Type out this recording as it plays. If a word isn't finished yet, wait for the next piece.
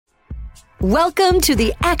Welcome to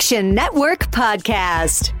the Action Network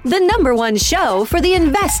Podcast, the #1 show for the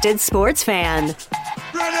invested sports fan.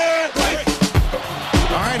 Ready?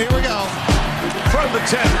 All right, here we go. From the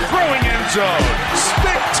 10, throwing end zone.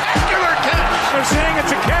 Spectacular catch. They're saying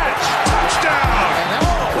it's a catch.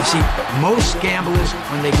 Touchdown. You see, most gamblers,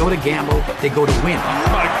 when they go to gamble, they go to win. Oh,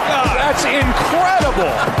 my God. That's incredible.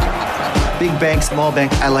 Big bank, small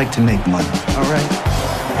bank, I like to make money. All right?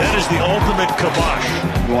 That is the ultimate kibosh.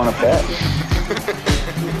 You want to bet?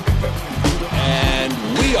 And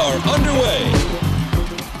we are underway.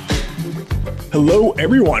 Hello,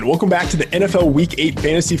 everyone. Welcome back to the NFL Week 8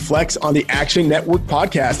 Fantasy Flex on the Action Network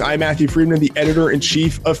podcast. I'm Matthew Friedman, the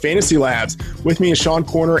editor-in-chief of Fantasy Labs. With me is Sean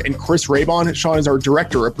Corner and Chris Raybon. Sean is our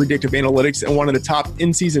director of predictive analytics and one of the top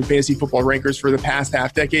in-season fantasy football rankers for the past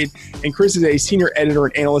half-decade. And Chris is a senior editor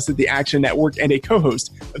and analyst at the Action Network and a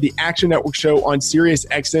co-host of the Action Network show on Sirius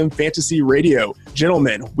XM Fantasy Radio.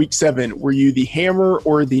 Gentlemen, Week 7, were you the hammer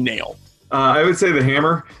or the nail? I would say the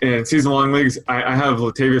hammer. In season-long leagues, I have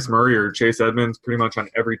Latavius Murray or Chase Edmonds pretty much on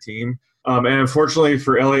every team. And unfortunately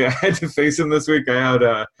for Eliot, I had to face him this week. I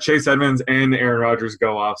had Chase Edmonds and Aaron Rodgers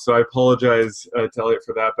go off, so I apologize to Eliot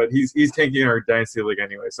for that. But he's taking our Dynasty League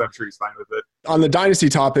anyway, so I'm sure he's fine with it. On the Dynasty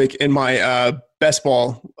topic, in my Best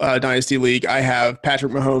Ball Dynasty League, I have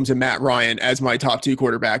Patrick Mahomes and Matt Ryan as my top two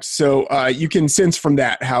quarterbacks. So you can sense from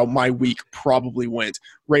that how my week probably went.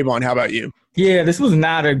 Raybon, how about you? Yeah, this was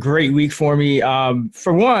not a great week for me.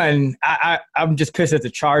 For one, I'm just pissed at the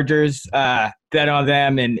Chargers. Bet on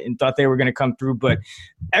them and thought they were going to come through. But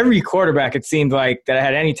every quarterback, it seemed like, that I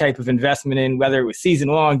had any type of investment in, whether it was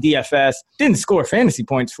season-long, DFS, didn't score fantasy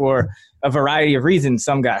points for a variety of reasons.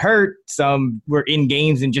 Some got hurt. Some were in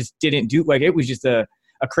games and just didn't do – like, it was just a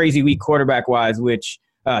crazy week quarterback-wise, which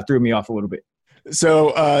threw me off a little bit.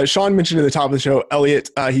 So Sean mentioned at the top of the show, Eliot.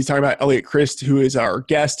 He's talking about Eliot Crist, who is our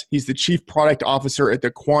guest. He's the chief product officer at the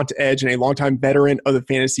Quant Edge and a longtime veteran of the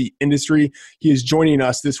fantasy industry. He is joining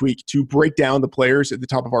us this week to break down the players at the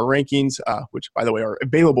top of our rankings, which, by the way, are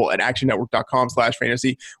available at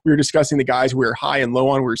actionnetwork.com/fantasy. We are discussing the guys we are high and low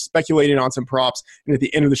on. We're speculating on some props. And at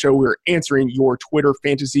the end of the show, we're answering your Twitter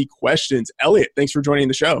fantasy questions. Eliot, thanks for joining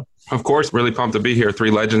the show. Of course, really pumped to be here.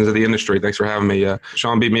 Three legends of the industry. Thanks for having me.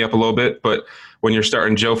 Sean beat me up a little bit, but when you're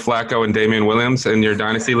starting Joe Flacco and Damian Williams in your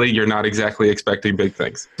Dynasty League, you're not exactly expecting big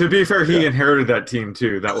things. To be fair, he inherited that team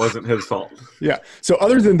too. That wasn't his fault. Yeah. So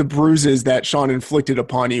other than the bruises that Sean inflicted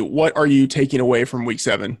upon you, what are you taking away from Week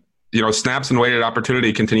 7? You know, snaps and weighted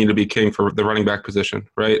opportunity continue to be king for the running back position,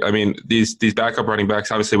 right? I mean, these backup running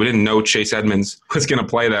backs, obviously, we didn't know Chase Edmonds was going to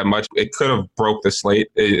play that much. It could have broke the slate.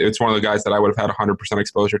 It's one of the guys that I would have had 100%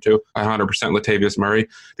 exposure to, 100% Latavius Murray.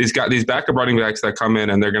 These backup running backs that come in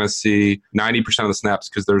and they're going to see 90% of the snaps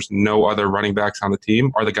because there's no other running backs on the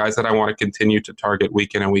team are the guys that I want to continue to target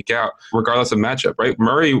week in and week out, regardless of matchup, right?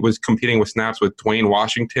 Murray was competing with snaps with Dwayne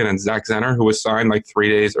Washington and Zach Zenner, who was signed like 3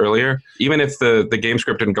 days earlier. Even if the game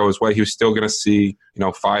script didn't go his way, he was still going to see,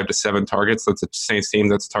 5 to 7 targets. That's a Saints team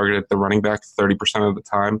that's targeted the running back 30% of the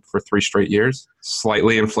time for 3 straight years.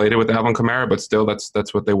 Slightly inflated with Alvin Kamara, but still that's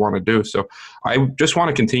what they want to do. So I just want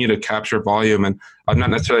to continue to capture volume, and I'm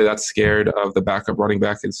not necessarily that scared of the backup running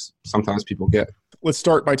back as sometimes people get. Let's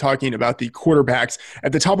start by talking about the quarterbacks.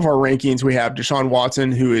 At the top of our rankings, we have Deshaun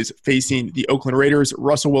Watson, who is facing the Oakland Raiders,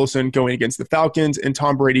 Russell Wilson going against the Falcons, and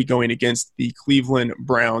Tom Brady going against the Cleveland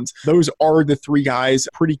Browns. Those are the three guys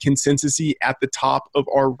pretty consensus-y at the top of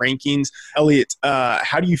our rankings. Eliot,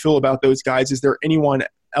 how do you feel about those guys? Is there anyone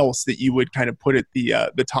else that you would kind of put at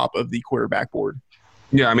the top of the quarterback board?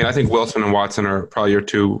 Yeah, I mean, I think Wilson and Watson are probably your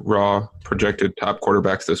two raw projected top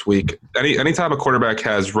quarterbacks this week. Anytime a quarterback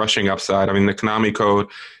has rushing upside, I mean, the Konami code,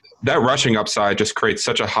 that rushing upside just creates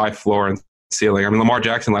such a high floor and ceiling. I mean, Lamar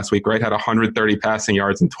Jackson last week, right, had 130 passing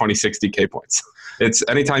yards and 20-60K points. It's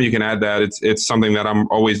anytime you can add that, it's something that I'm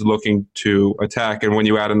always looking to attack. And when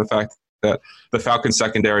you add in the fact that the Falcons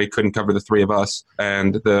secondary couldn't cover the three of us,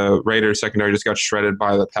 and the Raiders secondary just got shredded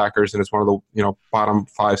by the Packers, and it's one of the bottom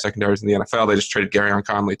 5 secondaries in the NFL. They just traded Garyon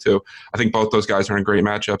Conley too. I think both those guys are in great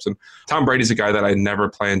matchups. And Tom Brady's a guy that I never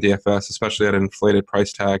play in DFS, especially at an inflated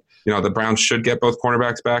price tag. The Browns should get both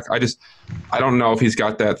cornerbacks back. I don't know if he's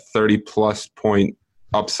got that 30-plus point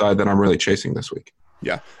upside that I'm really chasing this week.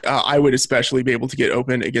 Yeah, I would especially be able to get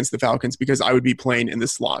open against the Falcons because I would be playing in the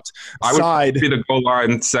slot. I would be the goal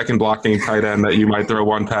line second blocking tight end that you might throw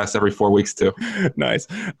one pass every 4 weeks to. Nice.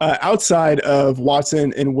 Outside of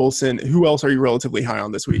Watson and Wilson, who else are you relatively high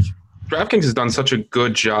on this week? DraftKings has done such a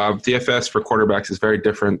good job. DFS for quarterbacks is very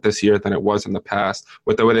different this year than it was in the past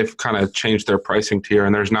with the way they've kind of changed their pricing tier.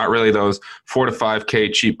 And there's not really those 4 to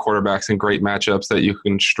 5K cheap quarterbacks and great matchups that you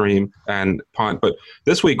can stream and punt. But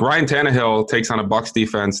this week, Ryan Tannehill takes on a Bucs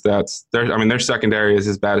defense their secondary is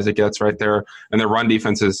as bad as it gets right there. And their run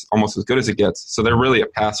defense is almost as good as it gets. So they're really a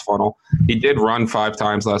pass funnel. He did run 5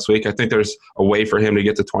 times last week. I think there's a way for him to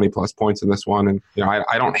get to 20-plus points in this one. And,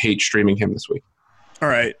 I don't hate streaming him this week. All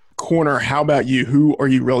right. Corner, how about you? Who are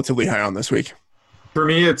you relatively high on this week? For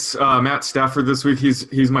me, it's Matt Stafford this week.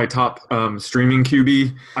 He's my top streaming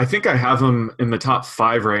QB. I think I have him in the top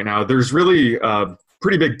 5 right now. There's really a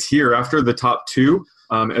pretty big tier after the top 2.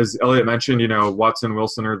 As Eliot mentioned, Watson,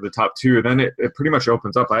 Wilson are the top 2. Then it pretty much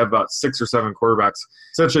opens up. I have about 6 or 7 quarterbacks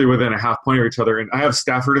essentially within a half point of each other. And I have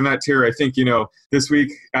Stafford in that tier. I think, this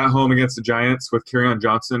week at home against the Giants with Kerryon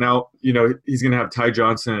Johnson out, he's going to have Ty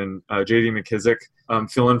Johnson and J.D. McKissick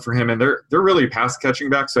fill in for him. And they're really pass catching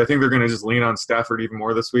back. So I think they're going to just lean on Stafford even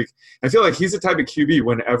more this week. I feel like he's the type of QB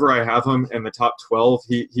whenever I have him in the top 12,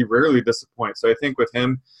 he rarely disappoints. So I think with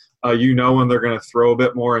him, when they're going to throw a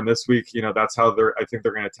bit more. And this week, that's how I think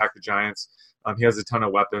they're going to attack the Giants. He has a ton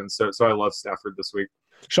of weapons. So I love Stafford this week.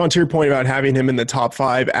 Sean, to your point about having him in the top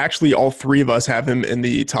 5, actually all 3 of us have him in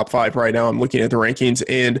the top 5 right now. I'm looking at the rankings,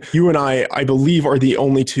 and you and I believe, are the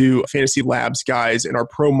only 2 Fantasy Labs guys in our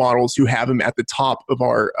pro models who have him at the top of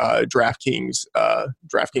our DraftKings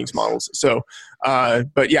models. So,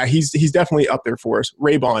 but yeah, he's definitely up there for us.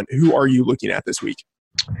 Raybon, who are you looking at this week?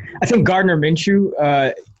 I think Gardner Minshew,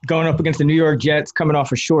 going up against the New York Jets, coming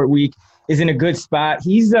off a short week, is in a good spot.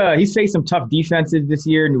 He's faced some tough defenses this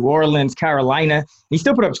year, New Orleans, Carolina. He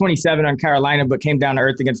still put up 27 on Carolina, but came down to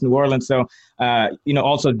earth against New Orleans. So,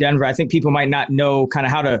 also Denver. I think people might not know kind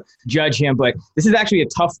of how to judge him, but this is actually a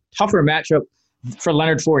tougher matchup for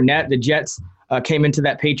Leonard Fournette. The Jets came into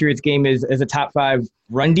that Patriots game as a top 5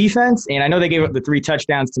 run defense. And I know they gave up the 3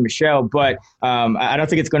 touchdowns to Michelle, but I don't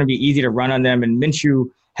think it's going to be easy to run on them. And Minshew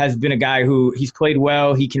has been a guy who he's played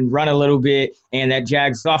well. He can run a little bit, and that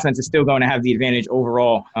Jags offense is still going to have the advantage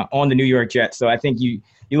overall on the New York Jets. So I think you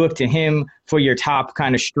look to him for your top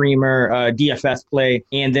kind of streamer DFS play.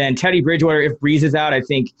 And then Teddy Bridgewater, if Breeze is out, I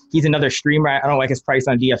think he's another streamer. I don't like his price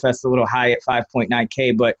on DFS. It's a little high at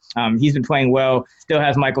 5.9K, but he's been playing well. Still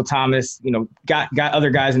has Michael Thomas, got other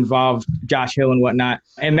guys involved, Josh Hill and whatnot.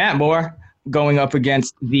 And Matt Moore going up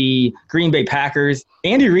against the Green Bay Packers.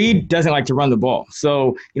 Andy Reid doesn't like to run the ball.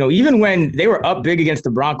 So, even when they were up big against the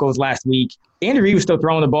Broncos last week, Andy Reid was still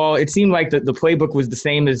throwing the ball. It seemed like the playbook was the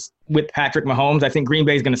same as with Patrick Mahomes. I think Green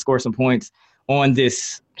Bay is going to score some points on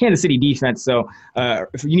this Kansas City defense. So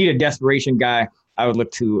if you need a desperation guy, I would look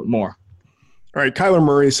to Moore. All right, Kyler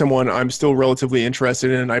Murray is someone I'm still relatively interested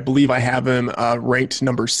in. I believe I have him ranked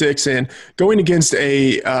number 6, and going against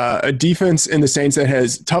a defense in the Saints that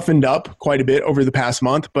has toughened up quite a bit over the past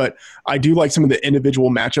month. But I do like some of the individual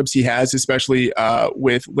matchups he has, especially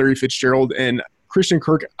with Larry Fitzgerald and Christian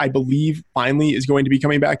Kirk. I believe finally is going to be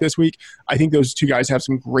coming back this week. I think those 2 guys have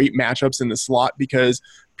some great matchups in the slot because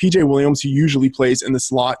PJ Williams, who usually plays in the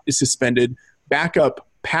slot, is suspended. Backup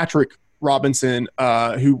Patrick Robinson,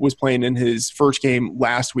 who was playing in his first game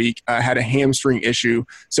last week, had a hamstring issue,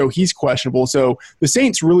 so he's questionable. So the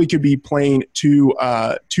Saints really could be playing two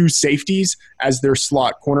safeties as their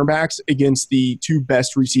slot cornerbacks against the 2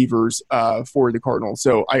 best receivers for the Cardinals.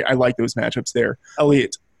 So I like those matchups there.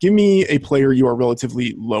 Eliot, give me a player you are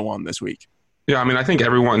relatively low on this week. Yeah, I think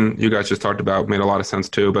everyone you guys just talked about made a lot of sense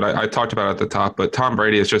too, but I talked about it at the top, but Tom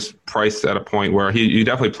Brady is just priced at a point where you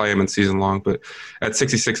definitely play him in season long, but at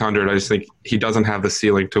 6,600, I just think he doesn't have the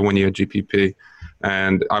ceiling to win you a GPP.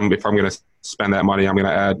 And if I'm going to spend that money, I'm going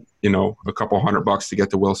to add, a couple $100 to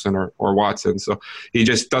get to Wilson or Watson. So he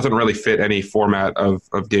just doesn't really fit any format of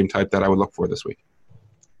game type that I would look for this week.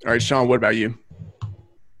 All right, Sean, what about you?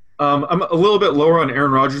 I'm a little bit lower on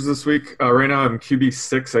Aaron Rodgers this week. Right now I'm QB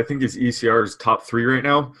 6. I think his ECR is top 3 right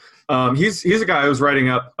now. He's a guy I was writing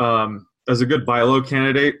up as a good buy low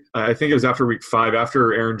candidate. I think it was after week 5,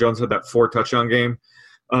 after Aaron Jones had that 4 touchdown game.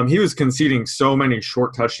 He was conceding so many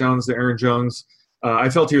short touchdowns to Aaron Jones.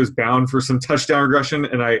 I felt he was bound for some touchdown regression,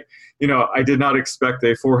 and I did not expect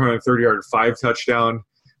a 430-yard 5 touchdown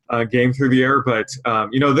game through the air. But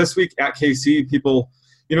this week at KC, people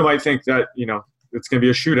might think that it's going to be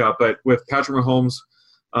a shootout, but with Patrick Mahomes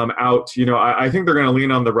out, I think they're going to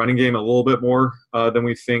lean on the running game a little bit more than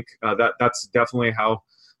we think. That's definitely how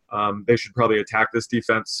they should probably attack this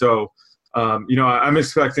defense. So, I'm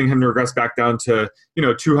expecting him to regress back down to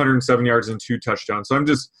 207 yards and 2 touchdowns. So I'm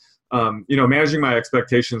just managing my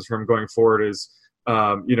expectations from going forward is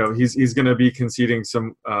he's going to be conceding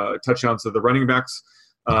some touchdowns to the running backs.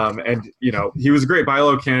 And, he was a great buy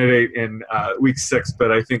low candidate in week 6,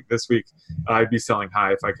 but I think this week I'd be selling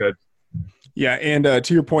high if I could. Yeah, and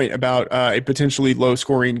to your point about a potentially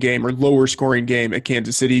low-scoring game or lower-scoring game at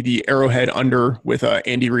Kansas City, the Arrowhead under with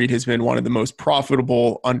Andy Reid has been one of the most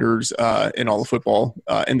profitable unders in all of football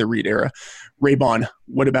in the Reid era. Raybon,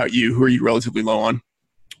 what about you? Who are you relatively low on?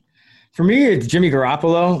 For me, it's Jimmy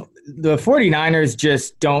Garoppolo. The 49ers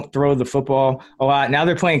just don't throw the football a lot. Now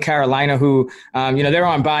they're playing Carolina, who, they're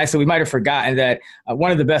on bye, so we might have forgotten that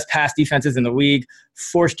one of the best pass defenses in the league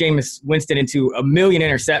forced Jameis Winston into 1 million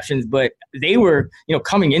interceptions, but they were,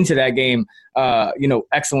 coming into that game,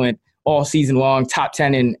 excellent all season long, top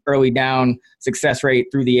 10 in early down success rate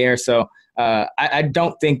through the air. So I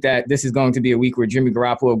don't think that this is going to be a week where Jimmy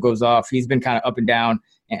Garoppolo goes off. He's been kind of up and down,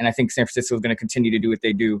 and I think San Francisco is going to continue to do what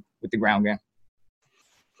they do with the ground game.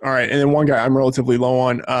 All right, and then one guy I'm relatively low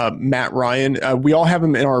on, Matt Ryan. We all have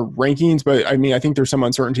him in our rankings, but I think there's some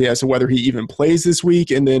uncertainty as to whether he even plays this week.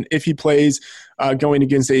 And then if he plays going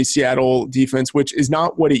against a Seattle defense, which is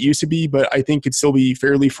not what it used to be, but I think could still be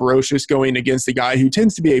fairly ferocious going against a guy who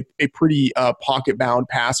tends to be a pretty pocket-bound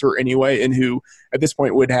passer anyway, and who at this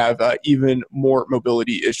point would have even more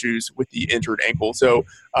mobility issues with the injured ankle. So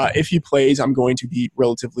if he plays, I'm going to be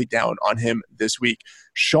relatively down on him this week.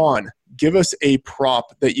 Sean, give us a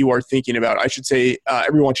prop that you are thinking about. I should say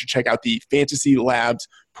everyone should check out the Fantasy Labs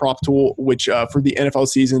prop tool, which for the NFL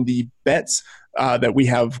season, the bets that we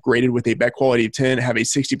have graded with a bet quality of 10 have a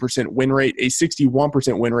 60% win rate, a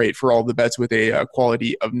 61% win rate for all the bets with a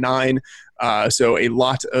quality of 9. So a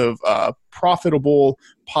lot of profitable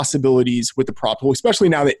possibilities with the prop tool, especially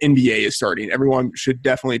now that NBA is starting. Everyone should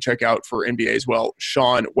definitely check out for NBA as well.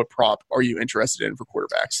 Sean, what prop are you interested in for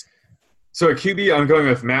quarterbacks? So at QB, I'm going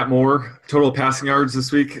with Matt Moore, total passing yards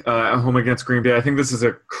this week at home against Green Bay. I think this is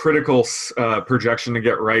a critical projection to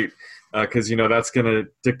get right because, that's going to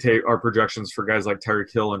dictate our projections for guys like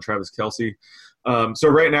Tyreek Hill and Travis Kelce. So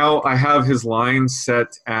right now I have his line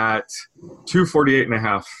set at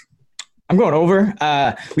 248.5. I'm going over.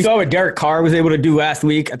 We saw what Derek Carr was able to do last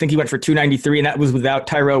week. I think he went for 293, and that was without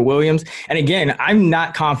Tyrell Williams. And again, I'm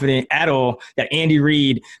not confident at all that Andy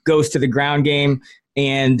Reid goes to the ground game.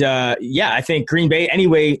 And I think Green Bay,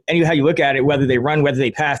 how you look at it, whether they run, whether they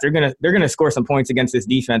pass, they're gonna score some points against this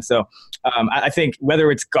defense. So I think whether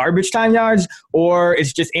it's garbage time yards or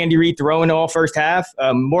it's just Andy Reid throwing all first half,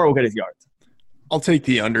 Moore will get his yards. I'll take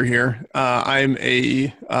the under here. I'm a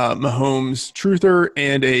Mahomes truther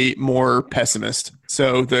and a more pessimist.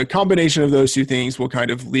 So the combination of those two things will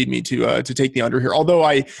kind of lead me to take the under here. Although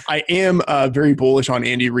I am very bullish on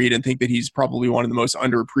Andy Reid and think that he's probably one of the most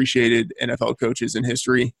underappreciated NFL coaches in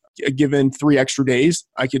history. Given 3 extra days,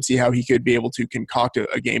 I could see how he could be able to concoct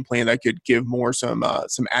a game plan that could give Moore some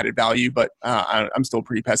added value. But I'm still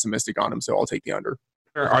pretty pessimistic on him, so I'll take the under.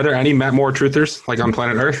 Are there any Matt Moore truthers on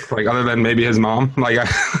planet Earth, other than maybe his mom? Matt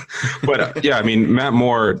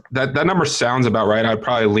Moore, that number sounds about right. I'd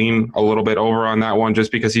probably lean a little bit over on that one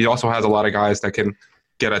just because he also has a lot of guys that can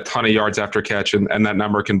get a ton of yards after catch, and that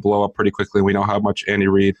number can blow up pretty quickly. We know how much Andy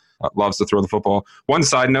Reid loves to throw the football. One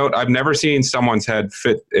side note, I've never seen someone's head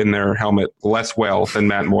fit in their helmet less well than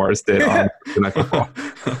Matt Moore's did on Monday Night Football.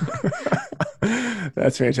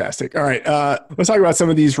 That's fantastic. All right, let's talk about some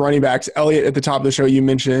of these running backs. Eliot, at the top of the show, you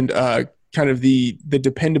mentioned kind of the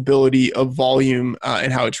dependability of volume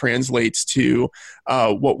and how it translates to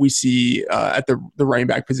what we see at the running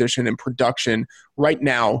back position and production. Right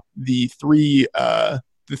now, the three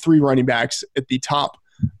running backs at the top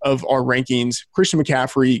of our rankings, Christian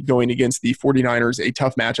McCaffrey going against the 49ers, a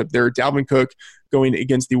tough matchup there. Dalvin Cook going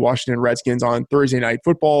against the Washington Redskins on Thursday Night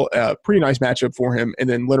Football, pretty nice matchup for him. And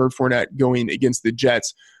then Leonard Fournette going against the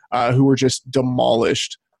Jets, who were just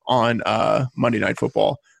demolished on Monday Night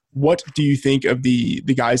Football. What do you think of the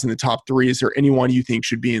guys in the top 3? Is there anyone you think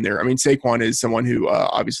should be in there? I mean, Saquon is someone who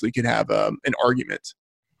obviously could have an argument.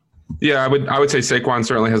 Yeah, I would say Saquon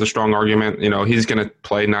certainly has a strong argument. He's going to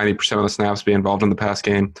play 90% of the snaps, be involved in the pass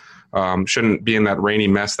game. Shouldn't be in that rainy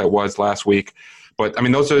mess that was last week. But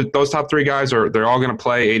those top 3 guys they're all going to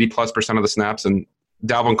play 80+% of the snaps, and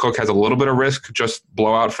Dalvin Cook has a little bit of risk, just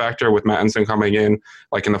blowout factor with Mattinson coming in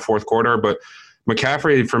in the fourth quarter. But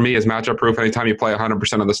McCaffrey for me is matchup proof. Anytime you play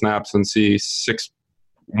 100% of the snaps and see 6,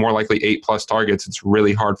 more likely 8+ targets, it's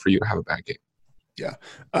really hard for you to have a bad game. Yeah.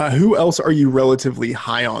 Who else are you relatively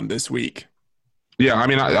high on this week? Yeah,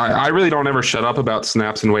 I really don't ever shut up about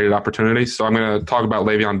snaps and weighted opportunities, so I'm going to talk about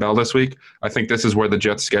Le'Veon Bell this week. I think this is where the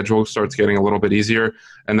Jets' schedule starts getting a little bit easier,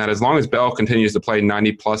 and that as long as Bell continues to play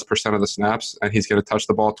 90+% of the snaps, and he's going to touch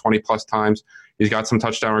the ball 20+ times, he's got some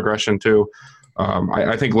touchdown regression too.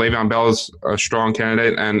 I think Le'Veon Bell is a strong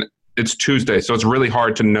candidate, and it's Tuesday, so it's really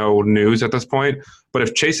hard to know news at this point. But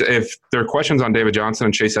if there are questions on David Johnson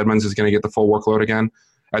and Chase Edmonds is going to get the full workload again,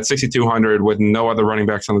 at 6,200 with no other running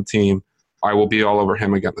backs on the team, I will be all over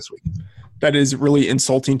him again this week. That is really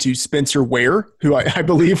insulting to Spencer Ware, who I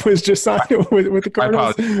believe was just signed with the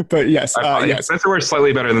Cardinals. But yes, yes. Spencer Ware is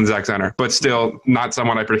slightly better than Zach Zenner, but still not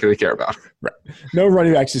someone I particularly care about. Right. No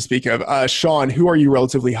running backs to speak of. Sean, who are you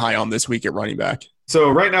relatively high on this week at running back? So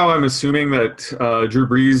right now I'm assuming that Drew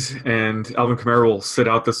Brees and Alvin Kamara will sit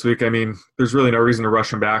out this week. I mean, there's really no reason to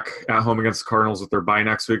rush him back at home against the Cardinals with their bye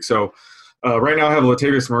next week. So right now I have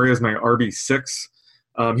Latavius Murray as my RB6.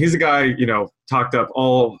 He's a guy, talked up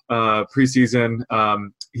all preseason.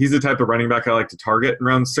 He's the type of running back I like to target in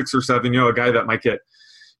round 6 or 7, a guy that might get,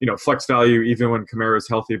 flex value even when Kamara's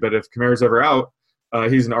healthy. But if Kamara's ever out,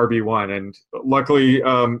 he's an RB1. And luckily,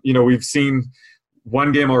 we've seen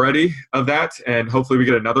one game already of that, and hopefully we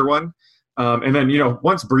get another one. And then,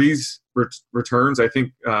 once Breeze returns, I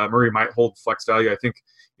think Murray might hold flex value. I think,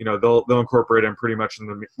 they'll incorporate him pretty much in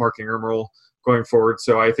the Mark Ingram role going forward.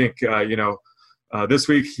 So I think, this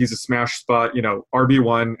week he's a smash spot,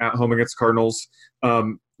 RB1 at home against Cardinals.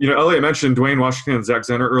 Eliot mentioned Dwayne Washington and Zach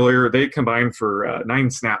Zenner earlier. They combined for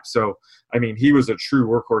 9 snaps. So, I mean, he was a true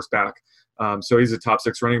workhorse back. So he's a top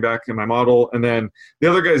 6 running back in my model. And then the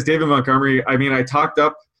other guy is David Montgomery. I mean, I talked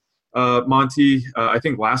up Monty, I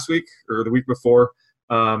think last week or the week before.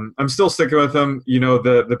 I'm still sticking with him.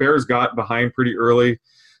 The Bears got behind pretty early.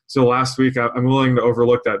 So last week I'm willing to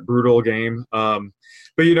overlook that brutal game.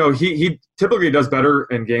 But, he typically does better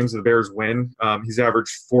in games the Bears win. He's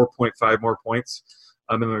averaged 4.5 more points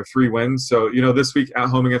in their 3 wins. So, this week at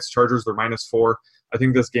home against Chargers, they're -4. I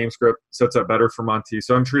think this game script sets up better for Monty.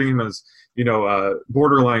 So I'm treating him as,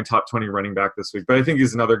 borderline top 20 running back this week. But I think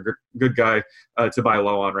he's another good guy to buy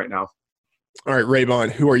low on right now. All right,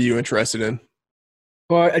 Raybon, who are you interested in?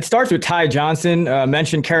 Well, it starts with Ty Johnson.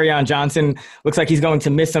 Mentioned Kerryon Johnson. Looks like he's going to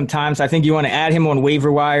miss some time. So I think you want to add him on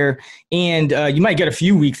waiver wire. And you might get a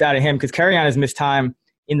few weeks out of him because Kerryon has missed time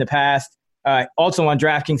in the past. Also on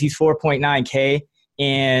DraftKings, he's 4.9K.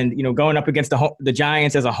 And, going up against the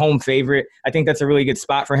Giants as a home favorite, I think that's a really good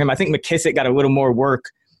spot for him. I think McKissick got a little more work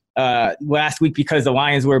last week because the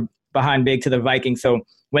Lions were behind big to the Vikings. So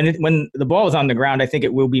when the ball is on the ground, I think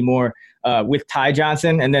it will be more with Ty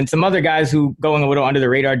Johnson. And then some other guys who going a little under the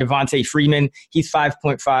radar, Devontae Freeman, he's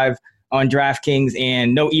 5.5 on DraftKings,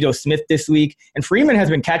 and no Ito Smith this week. And Freeman has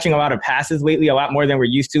been catching a lot of passes lately, a lot more than we're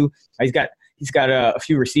used to. He's got a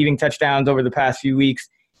few receiving touchdowns over the past few weeks.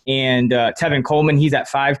 And Tevin Coleman, he's at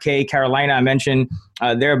 5K. Carolina, I mentioned,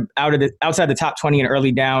 they're outside the top 20 in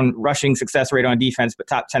early down rushing success rate on defense, but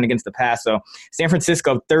top 10 against the pass. So San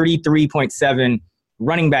Francisco, 33.7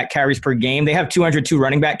 running back carries per game. They have 202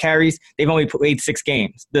 running back carries. They've only played 6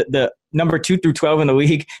 games. The number 2 through 12 in the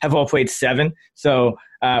league have all played 7. So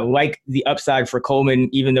like the upside for Coleman,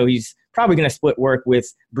 even though he's probably going to split work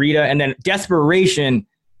with Breida. And then desperation,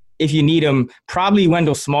 if you need him, probably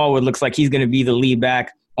Wendell Smallwood looks like he's going to be the lead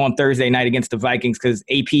back on Thursday night against the Vikings because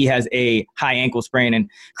AP has a high ankle sprain and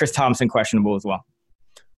Chris Thompson questionable as well.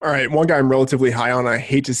 All right, one guy I'm relatively high on, I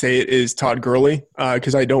hate to say it, is Todd Gurley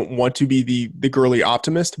because I don't want to be the Gurley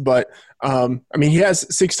optimist. But, he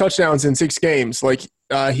has 6 touchdowns in 6 games.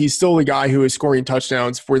 He's still the guy who is scoring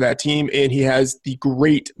touchdowns for that team, and he has the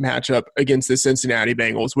great matchup against the Cincinnati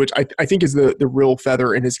Bengals, which I think is the real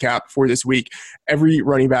feather in his cap for this week. Every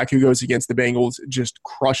running back who goes against the Bengals just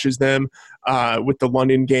crushes them. With the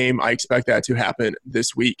London game, I expect that to happen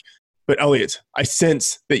this week. But Eliot, I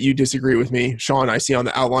sense that you disagree with me. Sean, I see on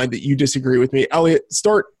the outline that you disagree with me. Eliot,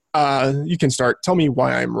 you can start. Tell me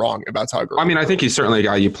why I'm wrong about Todd Gurley. I think he's certainly a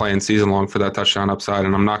guy you play in season long for that touchdown upside,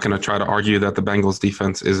 and I'm not going to try to argue that the Bengals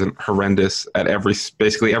defense isn't horrendous at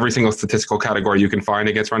basically every single statistical category you can find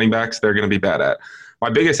against running backs, they're going to be bad at. My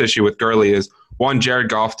biggest issue with Gurley is, one, Jared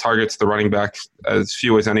Goff targets the running backs as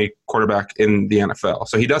few as any quarterback in the NFL.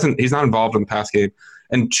 So he's not involved in the pass game.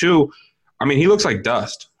 And 2, he looks like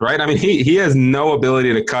dust, right? He has no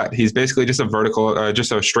ability to cut. He's basically just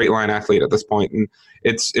just a straight line athlete at this point. And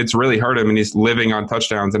it's really hurt him, and he's living on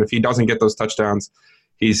touchdowns. And if he doesn't get those touchdowns,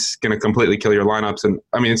 he's going to completely kill your lineups.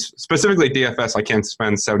 And specifically DFS, I can't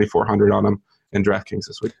spend $7,400 on him in DraftKings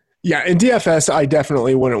this week. Yeah, in DFS, I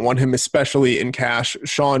definitely wouldn't want him, especially in cash.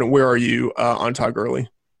 Sean, where are you on Todd Gurley?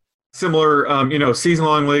 Similar,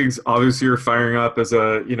 season-long leagues, obviously you're firing up as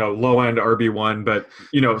a, low-end RB1, but,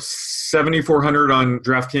 7,400 on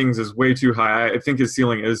DraftKings is way too high. I think his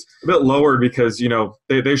ceiling is a bit lower because,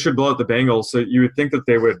 they should blow out the Bengals. So you would think that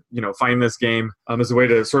they would, find this game as a way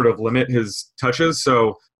to sort of limit his touches.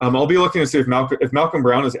 So I'll be looking to see if Malcolm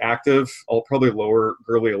Brown is active. I'll probably lower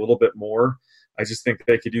Gurley a little bit more. I just think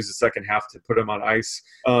they could use the second half to put him on ice.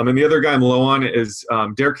 And the other guy I'm low on is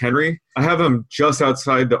Derrick Henry. I have him just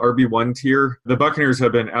outside the RB1 tier. The Buccaneers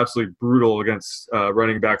have been absolutely brutal against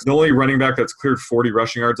running backs. The only running back that's cleared 40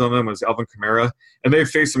 rushing yards on them was Alvin Kamara. And they've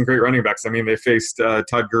faced some great running backs. I mean, they faced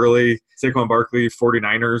Todd Gurley, Saquon Barkley,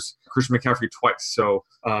 49ers, Christian McCaffrey twice. So,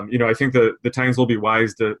 I think the Titans will be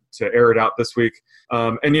wise to air it out this week.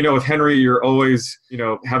 And, with Henry, you're always,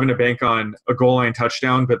 having to bank on a goal line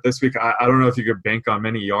touchdown. But this week, I don't know if you could bank on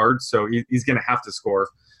many yards. So he's going to have to score.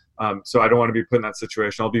 So I don't want to be put in that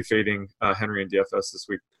situation. I'll be fading Henry and DFS this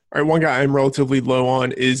week. All right, one guy I'm relatively low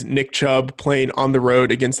on is Nick Chubb playing on the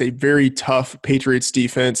road against a very tough Patriots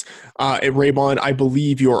defense. At Raybon, I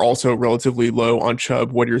believe you are also relatively low on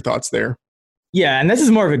Chubb. What are your thoughts there? Yeah, and this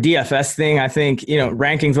is more of a DFS thing. I think,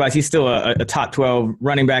 rankings-wise, he's still a top 12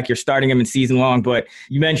 running back. You're starting him in season long, but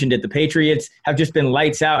you mentioned it. The Patriots have just been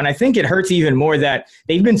lights out, and I think it hurts even more that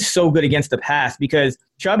they've been so good against the pass because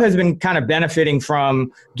Chubb has been kind of benefiting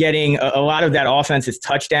from getting a lot of that offense's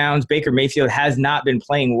touchdowns. Baker Mayfield has not been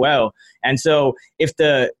playing well. And so if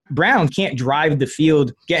the Browns can't drive the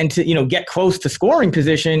field, get close to scoring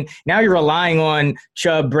position, now you're relying on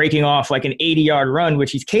Chubb breaking off like an 80-yard run,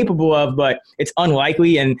 which he's capable of, but it's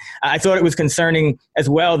unlikely. And I thought it was concerning as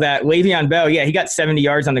well that Le'Veon Bell, he got 70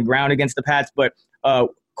 yards on the ground against the Pats, but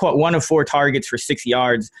caught 1 of 4 targets for 6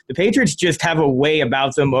 yards. The Patriots just have a way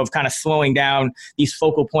about them of kind of slowing down these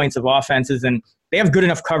focal points of offenses, and they have good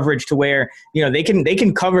enough coverage to where, they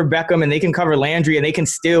can cover Beckham and they can cover Landry and they can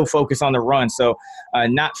still focus on the run. So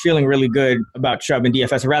not feeling really good about Chubb and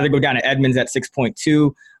DFS. I'd rather go down to Edmonds at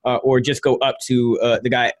 6.2 or just go up to the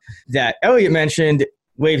guy that Eliot mentioned,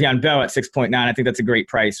 Le'Veon Bell at 6.9. I think that's a great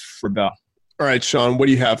price for Bell. All right, Sean, what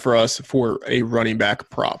do you have for us for a running back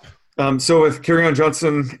prop? So with Kerryon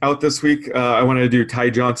Johnson out this week, I wanted to do Ty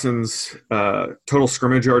Johnson's total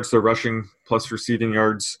scrimmage yards, so rushing plus receiving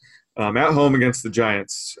yards at home against the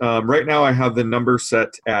Giants. Right now I have the number set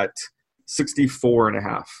at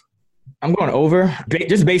 64.5. I'm going over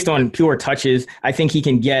just based on pure touches. I think he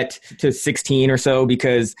can get to 16 or so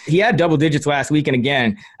because he had double digits last week. And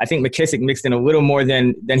again, I think McKissick mixed in a little more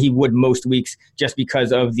than he would most weeks just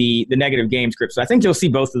because of the negative game script. So I think you'll see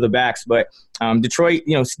both of the backs. But Detroit,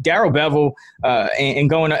 Darrell Bevell and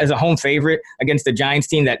going as a home favorite against the Giants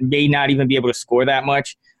team that may not even be able to score that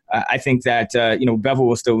much. I think that, Bevell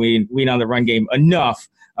will still lean on the run game enough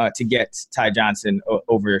to get Ty Johnson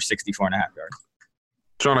over 64.5 yards.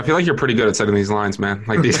 Sean, I feel like you're pretty good at setting these lines, man.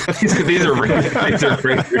 Like these are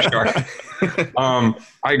pretty sharp. I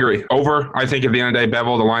agree. Over. I think at the end of the day,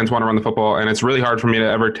 Bevell, the Lions want to run the football, and it's really hard for me to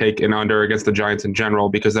ever take an under against the Giants in general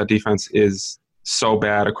because that defense is so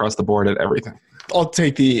bad across the board at everything. I'll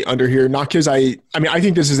take the under here, not because I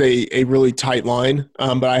think this is a really tight line,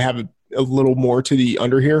 but I have a little more to the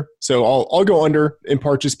under here. So I'll go under in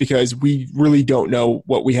part just because we really don't know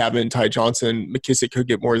what we have in Ty Johnson. McKissick could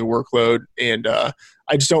get more of the workload, and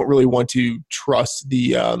I just don't really want to trust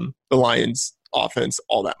the Lions offense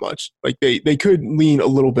all that much. Like they could lean a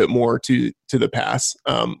little bit more to the pass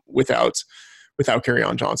without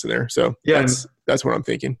Kerryon Johnson there. So that's what I'm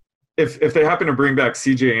thinking. If they happen to bring back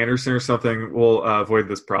CJ Anderson or something, we'll avoid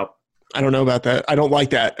this prop. I don't know about that. I don't like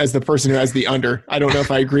that as the person who has the under. I don't know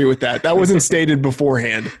if I agree with that. That wasn't stated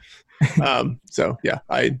beforehand. So yeah,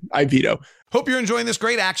 I veto. Hope you're enjoying this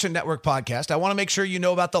great Action Network podcast. I want to make sure you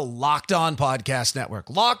know about the Locked On Podcast Network.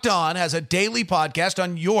 Locked On has a daily podcast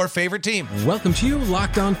on your favorite team. Welcome to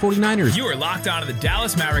Locked On 49ers. You are locked on to the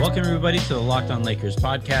Dallas Mavericks. Welcome, everybody, to the Locked On Lakers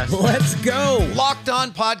podcast. Let's go. Locked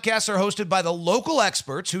On podcasts are hosted by the local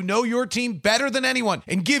experts who know your team better than anyone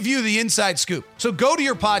and give you the inside scoop. So go to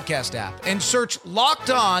your podcast app and search Locked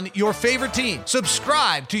On Your Favorite Team.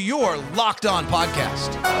 Subscribe to your Locked On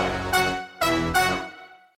podcast.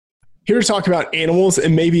 Here to talk about animals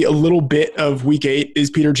and maybe a little bit of Week 8 is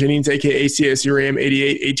Peter Jennings, a.k.a. CSU Ram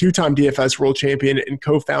 88, a two-time DFS world champion and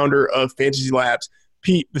co-founder of Fantasy Labs.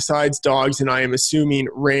 Pete, besides dogs and I am assuming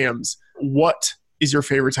Rams, what is your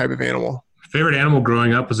favorite type of animal? Favorite animal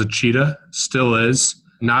growing up was a cheetah, still is.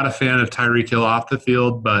 Not a fan of Tyreek Hill off the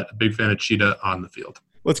field, but a big fan of cheetah on the field.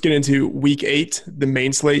 Let's get into Week 8, the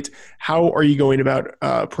main slate. How are you going about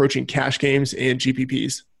approaching cash games and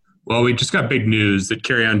GPPs? Well, we just got big news that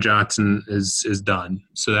Kerryon Johnson is done.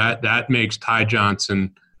 So that makes Ty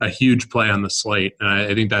Johnson a huge play on the slate, and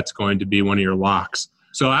I think that's going to be one of your locks.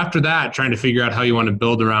 So after that, trying to figure out how you want to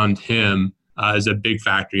build around him is a big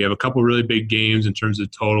factor. You have a couple really big games in terms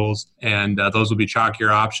of totals, and those will be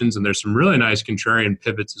chalkier options, and there's some really nice contrarian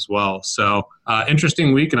pivots as well. So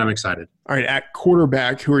interesting week, and I'm excited. All right, at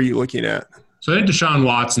quarterback, who are you looking at? So I think Deshaun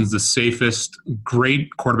Watson's the safest,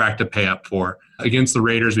 great quarterback to pay up for. Against the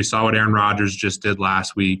Raiders, we saw what Aaron Rodgers just did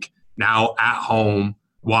last week. Now at home,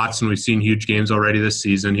 Watson, we've seen huge games already this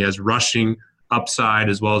season. He has rushing upside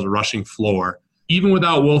as well as a rushing floor. Even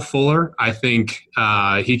without Will Fuller, I think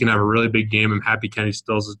he can have a really big game. I'm happy Kenny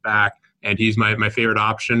Stills is back, and he's my favorite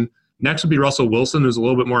option. Next would be Russell Wilson, who's a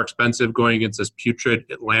little bit more expensive going against this putrid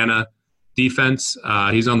Atlanta defense.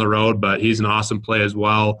 He's on the road, but he's an awesome play as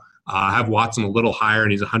well. I have Watson a little higher,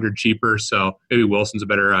 and he's 100 cheaper, so maybe Wilson's a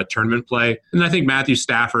better tournament play. And I think Matthew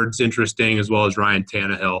Stafford's interesting, as well as Ryan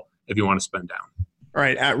Tannehill, if you want to spend down. All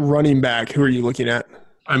right, at running back, who are you looking at?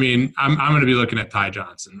 I mean, I'm going to be looking at Ty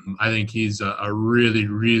Johnson. I think he's a really,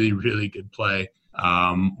 really, really good play.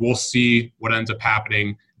 We'll see what ends up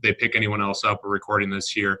happening if they pick anyone else up. We're recording this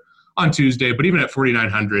here on Tuesday, but even at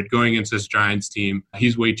 4,900, going against this Giants team,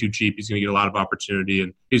 he's way too cheap. He's going to get a lot of opportunity,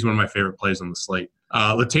 and he's one of my favorite plays on the slate.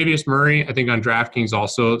 Latavius Murray, I think on DraftKings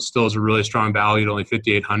also still is a really strong value at only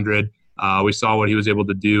 5,800. We saw what he was able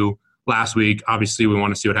to do last week. Obviously, we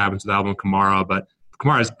want to see what happens with Alvin Kamara, but if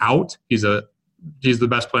Kamara's out, he's the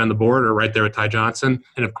best play on the board, or right there with Ty Johnson.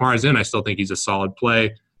 And if Kamara's in, I still think he's a solid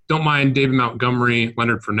play. Don't mind David Montgomery.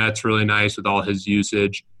 Leonard Fournette's really nice with all his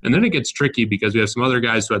usage. And then it gets tricky because we have some other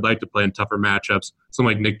guys who I'd like to play in tougher matchups.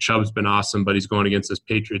 Someone like Nick Chubb's been awesome, but he's going against this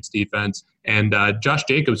Patriots defense. And Josh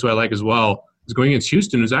Jacobs, who I like as well, is going against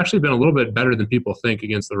Houston, who's actually been a little bit better than people think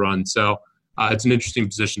against the run. So it's an interesting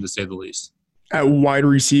position to say the least. At wide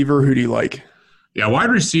receiver, who do you like? Yeah, wide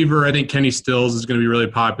receiver, I think Kenny Stills is going to be really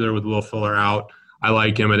popular with Will Fuller out. I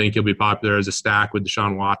like him. I think he'll be popular as a stack with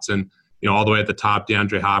Deshaun Watson. All the way at the top,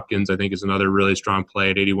 DeAndre Hopkins, I think, is another really strong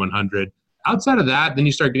play at 8,100. Outside of that, then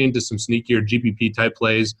you start getting into some sneakier GPP-type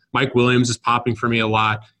plays. Mike Williams is popping for me a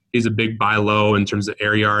lot. He's a big buy low in terms of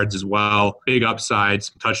air yards as well. Big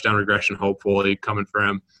upsides, touchdown regression, hopefully, coming for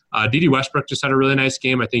him. D.D. Westbrook just had a really nice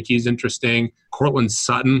game. I think he's interesting. Cortland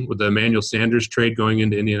Sutton with the Emmanuel Sanders trade going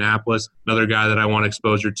into Indianapolis, another guy that I want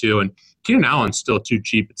exposure to. And Keenan Allen's still too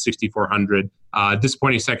cheap at 6,400.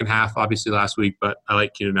 Disappointing second half, obviously, last week, but I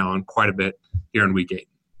like Keenan Allen quite a bit here in week 8.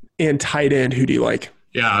 And tight end, who do you like?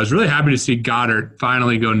 Yeah, I was really happy to see Goddard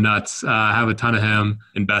finally go nuts. I have a ton of him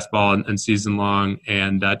in best ball and season long.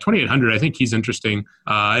 And 2,800, I think he's interesting.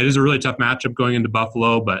 It is a really tough matchup going into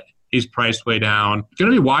Buffalo, but he's priced way down.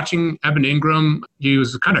 Going to be watching Evan Ingram. He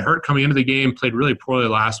was kind of hurt coming into the game, played really poorly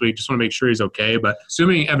last week. Just want to make sure he's okay. But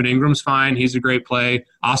assuming Evan Ingram's fine, he's a great play.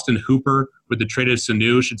 Austin Hooper with the trade of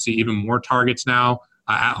Sanu should see even more targets now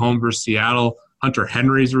at home versus Seattle. Hunter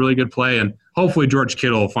Henry's a really good play. And hopefully George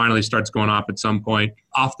Kittle finally starts going off at some point.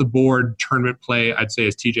 Off the board tournament play, I'd say,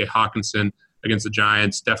 is TJ Hawkinson against the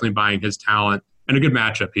Giants. Definitely buying his talent. And a good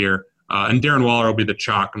matchup here. And Darren Waller will be the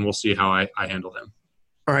chalk, and we'll see how I handle him.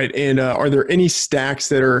 All right, and are there any stacks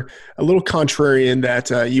that are a little contrarian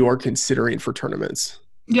that you are considering for tournaments?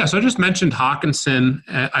 Yeah, so I just mentioned Hawkinson.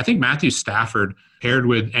 I think Matthew Stafford paired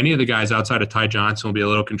with any of the guys outside of Ty Johnson will be a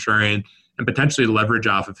little contrarian and potentially leverage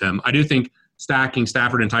off of him. I do think stacking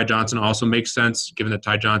Stafford and Ty Johnson also makes sense, given that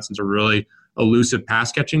Ty Johnson's a really elusive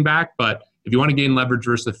pass-catching back. But if you want to gain leverage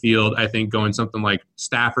versus the field, I think going something like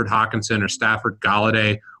Stafford Hawkinson or Stafford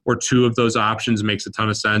Galladay or two of those options makes a ton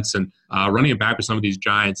of sense. And running it back with some of these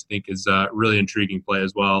Giants, I think, is a really intriguing play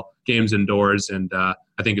as well. Games indoors, and I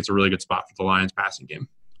think it's a really good spot for the Lions passing game.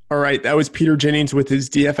 All right, that was Peter Jennings with his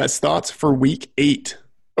DFS thoughts for Week 8.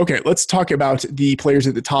 Okay, let's talk about the players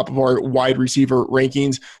at the top of our wide receiver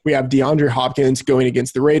rankings. We have DeAndre Hopkins going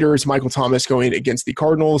against the Raiders, Michael Thomas going against the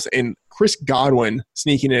Cardinals, and Chris Godwin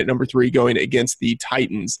sneaking in at number 3 going against the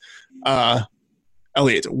Titans.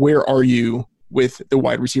 Eliot, where are you with the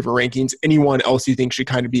wide receiver rankings? Anyone else you think should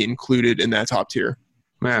kind of be included in that top tier?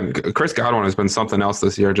 Man, Chris Godwin has been something else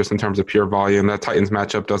this year just in terms of pure volume. That Titans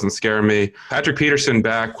matchup doesn't scare me. Patrick Peterson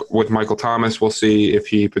back with Michael Thomas. We'll see if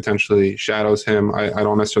he potentially shadows him. I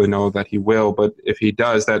don't necessarily know that he will, but if he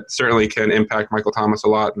does, that certainly can impact Michael Thomas a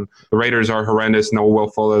lot. And the Raiders are horrendous. No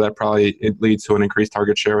Will Fuller. That probably it leads to an increased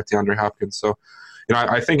target share with DeAndre Hopkins. So,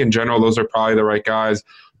 I think in general, those are probably the right guys.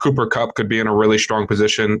 Cooper Kupp could be in a really strong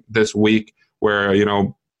position this week where,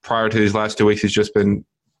 prior to these last 2 weeks, he's just been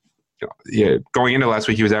going into last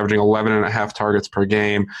week, he was averaging 11.5 targets per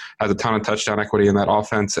game, has a ton of touchdown equity in that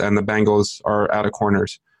offense, and the Bengals are out of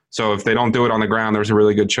corners. So if they don't do it on the ground, there's a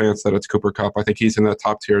really good chance that it's Cooper Kupp. I think he's in the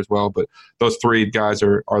top tier as well, but those 3 guys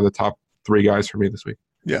are the top 3 guys for me this week.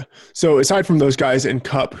 Yeah. So aside from those guys and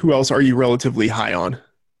Kupp, who else are you relatively high on?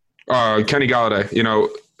 Kenny Galladay.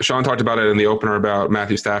 Sean talked about it in the opener about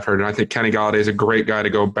Matthew Stafford, and I think Kenny Galladay is a great guy to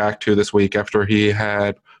go back to this week after he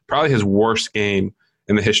had probably his worst game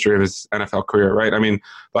in the history of his NFL career, right? I mean,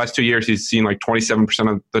 the last 2 years, he's seen like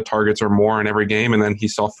 27% of the targets or more in every game, and then he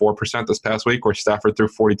saw 4% this past week where Stafford threw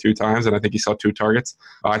 42 times, and I think he saw 2 targets.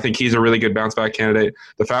 I think he's a really good bounce-back candidate.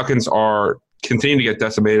 The Falcons are continuing to get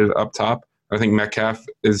decimated up top. I think Metcalf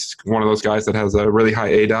is one of those guys that has a really high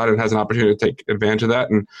ADOT and has an opportunity to take advantage of that.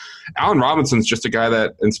 And Allen Robinson's just a guy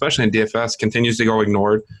that, especially in DFS, continues to go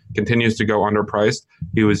ignored, continues to go underpriced.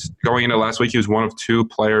 He was going into last week, he was one of 2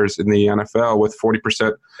 players in the NFL with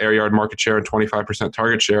 40% air yard market share and 25%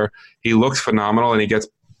 target share. He looks phenomenal, and he gets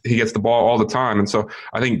the ball all the time. And so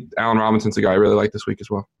I think Allen Robinson's a guy I really like this week as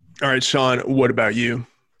well. All right, Sean, what about you?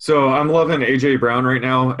 So I'm loving A.J. Brown right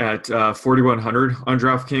now at 4,100 on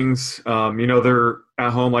DraftKings. They're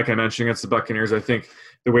at home, like I mentioned, against the Buccaneers. I think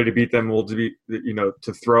the way to beat them will be,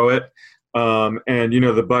 to throw it.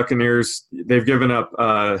 The Buccaneers, they've given up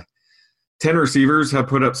 10 receivers have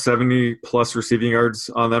put up 70-plus receiving yards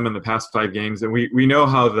on them in the past 5 games. And we know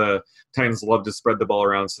how the Titans love to spread the ball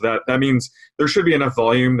around. So that means there should be enough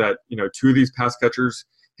volume that, 2 of these pass catchers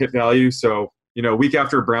hit value. So, week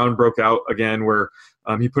after Brown broke out again where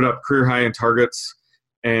he put up career high in targets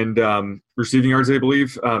and receiving yards, I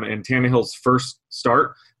believe, and Tannehill's first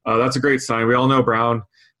start. That's a great sign. We all know Brown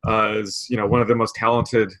is, one of the most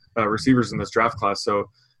talented receivers in this draft class. So,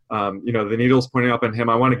 the needle's pointing up on him.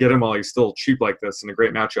 I want to get him while he's still cheap like this in a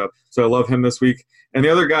great matchup. So I love him this week. And the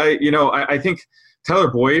other guy, I think Tyler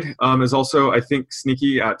Boyd is also, I think,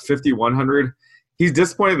 sneaky at 5,100. He's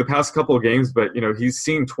disappointed the past couple of games, but, he's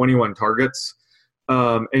seen 21 targets.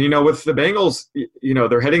 With the Bengals,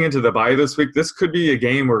 they're heading into the bye this week. This could be a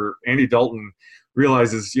game where Andy Dalton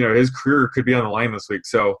realizes, his career could be on the line this week.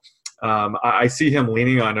 So I see him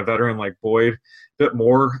leaning on a veteran like Boyd a bit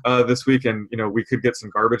more this week, and, we could get some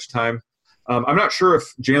garbage time. I'm not sure if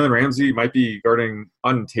Jalen Ramsey might be guarding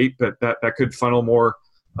on Tate, but that could funnel more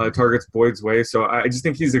targets Boyd's way. So I just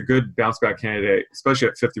think he's a good bounce-back candidate, especially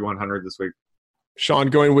at 5,100 this week. Sean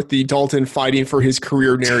going with the Dalton fighting for his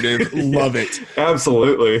career narrative. Love it.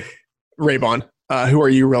 Absolutely. Raybon, who are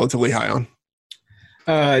you relatively high on?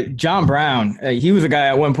 John Brown. He was a guy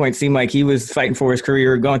at one point seemed like he was fighting for his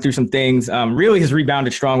career, going through some things. Really has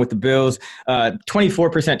rebounded strong with the Bills.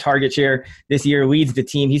 24% target share this year, leads the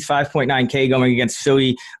team. He's 5.9K going against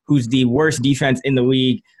Philly, who's the worst defense in the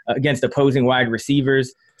league against opposing wide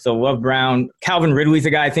receivers. So love Brown. Calvin Ridley's a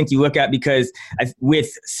guy I think you look at because with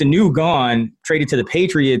Sanu gone, traded to the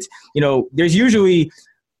Patriots, there's usually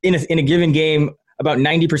in a given game about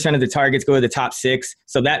 90% of the targets go to the top 6.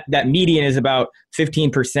 So that median is about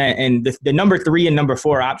 15%. And the number 3 and number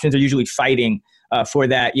 4 options are usually fighting for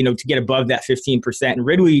that, to get above that 15%. And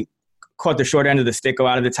Ridley caught the short end of the stick a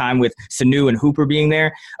lot of the time with Sanu and Hooper being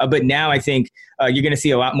there. But now I think you're going to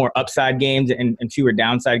see a lot more upside games and fewer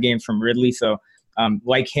downside games from Ridley. So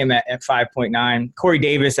like him at 5.9. Corey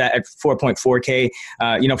Davis at 4.4K,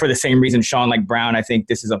 for the same reason, Sean, like Brown, I think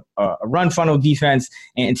this is a run funnel defense,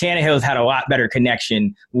 and Tannehill's had a lot better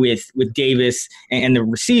connection with Davis and the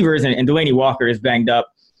receivers, and Delaney Walker is banged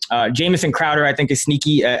up. Jamison Crowder, I think, is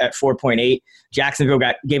sneaky at 4.8. Jacksonville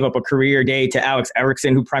gave up a career day to Alex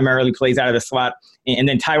Erickson, who primarily plays out of the slot, and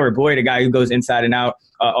then Tyler Boyd, a guy who goes inside and out,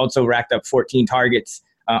 also racked up 14 targets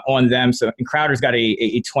on them. So and Crowder's got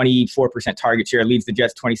a 24% target share, leads the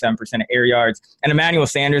Jets 27% of air yards. And Emmanuel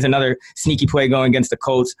Sanders, another sneaky play going against the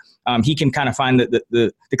Colts. He can kind of find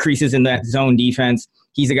the creases in that zone defense.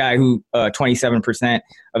 He's a guy who 27%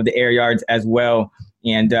 of the air yards as well.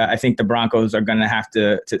 And I think the Broncos are going to have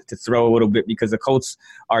to throw a little bit because the Colts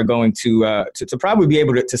are going to probably be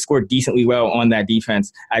able to score decently well on that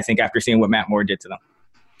defense, I think, after seeing what Matt Moore did to them.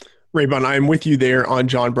 Raybon, I'm with you there on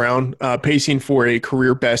John Brown, pacing for a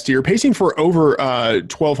career best year, pacing for over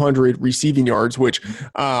 1,200 receiving yards, which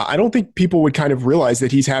I don't think people would kind of realize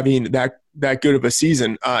that he's having that good of a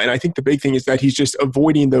season. And I think the big thing is that he's just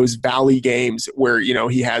avoiding those valley games where,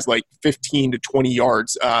 he has like 15 to 20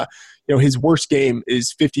 yards. His worst game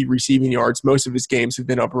is 50 receiving yards. Most of his games have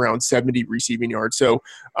been up around 70 receiving yards. So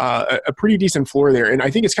a pretty decent floor there. And I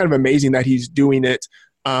think it's kind of amazing that he's doing it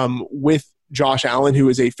with Josh Allen, who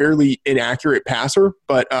is a fairly inaccurate passer,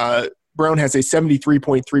 but Brown has a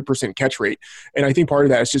 73.3% catch rate. And I think part of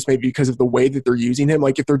that is just maybe because of the way that they're using him.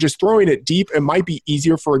 Like if they're just throwing it deep, it might be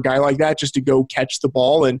easier for a guy like that just to go catch the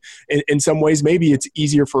ball. And in some ways, maybe it's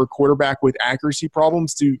easier for a quarterback with accuracy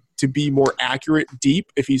problems to be more accurate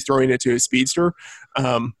deep if he's throwing it to his speedster.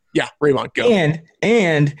 Raymond, go.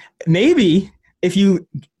 And maybe if you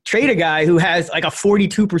trade a guy who has like a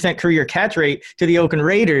 42% career catch rate to the Oakland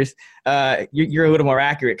Raiders, you're a little more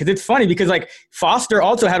accurate. Because it's funny because like Foster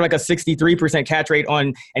also had like a 63% catch rate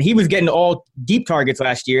and he was getting all deep targets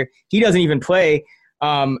last year. He doesn't even play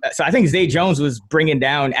So I think Zay Jones was bringing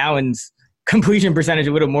down Allen's completion percentage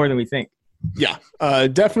a little more than we think. Yeah,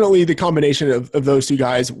 definitely the combination of those two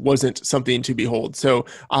guys wasn't something to behold. So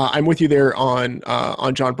I'm with you there on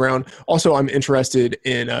John Brown. Also, I'm interested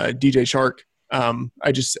in DJ Shark.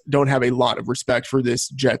 I just don't have a lot of respect for this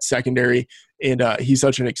Jets secondary, and he's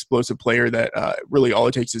such an explosive player that really all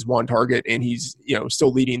it takes is one target, and he's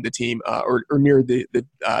still leading the team or near the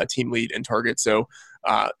team lead in targets. So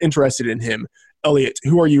interested in him. Eliot,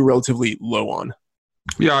 who are you relatively low on?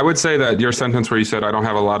 Yeah, I would say that your sentence where you said I don't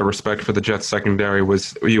have a lot of respect for the Jets secondary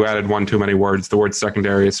was you added one too many words. The word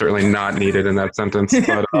secondary is certainly not needed in that sentence.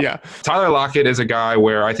 But, yeah, Tyler Lockett is a guy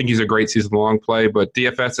where I think he's a great season-long play, but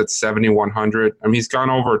DFS at 7,100. I mean, he's gone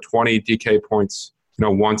over 20 DK points,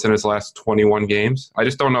 once in his last 21 games. I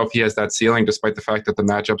just don't know if he has that ceiling, despite the fact that the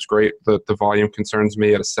matchup's great. The volume concerns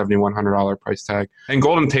me at a $7,100 price tag. And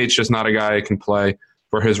Golden Tate's just not a guy I can play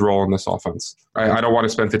for his role in this offense. I don't want to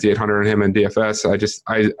spend $5,800 on him in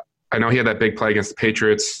DFS. I know he had that big play against the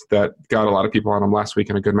Patriots that got a lot of people on him last week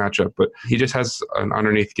in a good matchup, but he just has an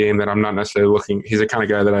underneath game that I'm not necessarily looking. He's the kind of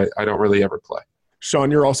guy that I don't really ever play.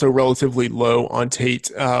 Sean, you're also relatively low on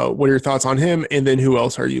Tate. What are your thoughts on him? And then who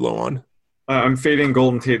else are you low on? I'm fading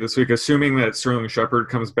Golden Tate this week, assuming that Sterling Shepard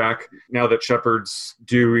comes back. Now that Shepard's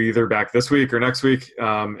due either back this week or next week,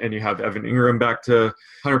 and you have Evan Ingram back to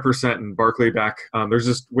 100% and Barkley back, there's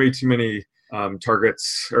just way too many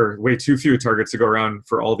targets, or way too few targets to go around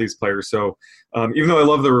for all these players. So even though I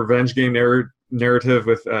love the revenge game narrative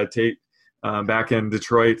with Tate back in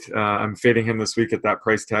Detroit, I'm fading him this week at that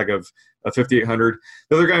price tag of $5,800.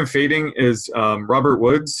 The other guy I'm fading is Robert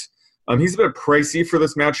Woods. He's a bit pricey for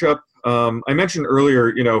this matchup. I mentioned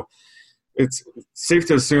earlier, it's safe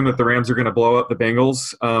to assume that the Rams are going to blow up the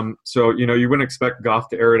Bengals. So, you wouldn't expect Goff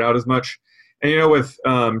to air it out as much. And, with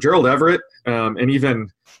Gerald Everett and even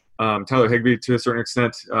Tyler Higbee to a certain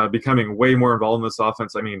extent becoming way more involved in this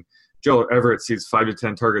offense, I mean, Gerald Everett sees 5 to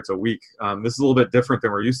 10 targets a week. This is a little bit different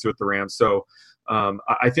than we're used to with the Rams. So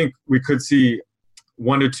I think we could see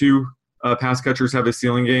 1 to 2 pass catchers have a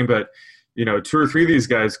ceiling game, but 2 or 3 of these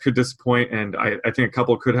guys could disappoint, and I think a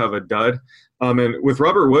couple could have a dud. And with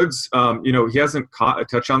Robert Woods, he hasn't caught a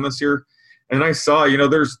touchdown this year. And I saw,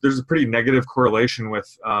 there's a pretty negative correlation with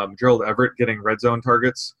Gerald Everett getting red zone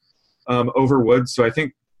targets over Woods. So I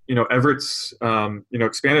think, Everett's,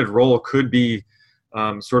 expanded role could be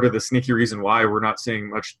sort of the sneaky reason why we're not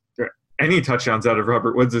seeing any touchdowns out of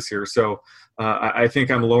Robert Woods this year. So I think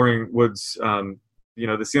I'm lowering Woods.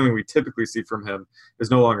 The ceiling we typically see from him is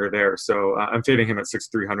no longer there. So I'm fading him at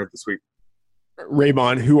 6,300 this week.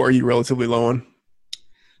 Raybon, who are you relatively low on?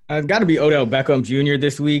 I've got to be Odell Beckham Jr.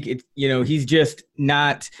 this week. He's just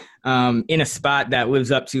not in a spot that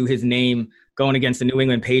lives up to his name going against the New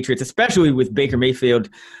England Patriots, especially with Baker Mayfield.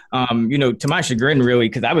 To my chagrin, really,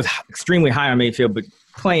 because I was extremely high on Mayfield, but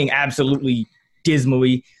playing absolutely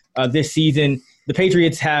dismally this season. The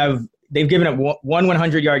Patriots they've given up one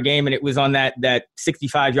 100-yard game, and it was on that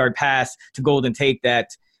 65-yard pass to Golden Tate that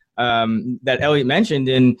Eliot mentioned.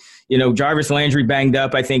 And, Jarvis Landry banged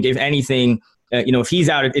up. I think, if anything, if he's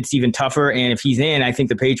out, it's even tougher. And if he's in, I think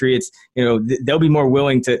the Patriots, they'll be more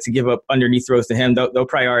willing to give up underneath throws to him. They'll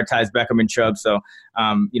prioritize Beckham and Chubb. So,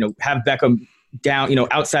 have Beckham down,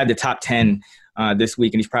 outside the top 10 this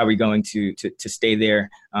week, and he's probably going to stay there,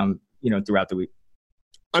 throughout the week.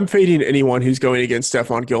 I'm fading anyone who's going against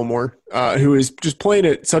Stephon Gilmore, who is just playing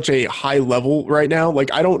at such a high level right now. Like,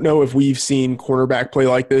 I don't know if we've seen cornerback play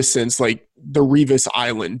like this since the Revis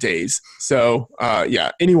Island days. So,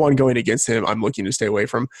 anyone going against him, I'm looking to stay away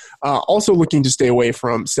from. Also looking to stay away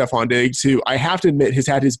from Stephon Diggs, who I have to admit has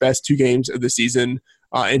had his best 2 games of the season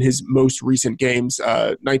in his most recent games,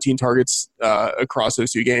 19 targets across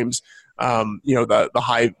those 2 games. The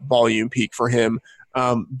high volume peak for him.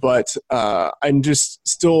 But I'm just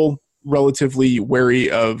still relatively wary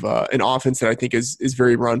of an offense that I think is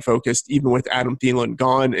very run focused, even with Adam Thielen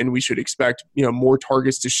gone, and we should expect more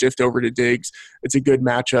targets to shift over to Diggs. It's a good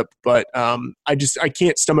matchup, but I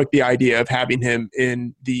can't stomach the idea of having him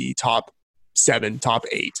in the top 7, top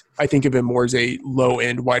 8. I think of him more as a low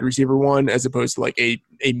end wide receiver 1 as opposed to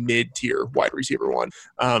a mid tier wide receiver 1.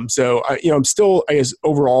 I'm still, I guess,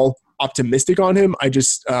 overall optimistic on him. I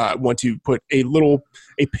just want to put a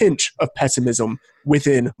pinch of pessimism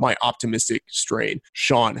within my optimistic strain.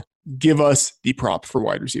 Sean, give us the prop for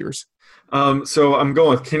wide receivers. So I'm going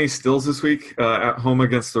with Kenny Stills this week at home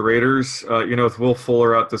against the Raiders. With Will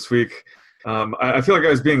Fuller out this week, I feel like I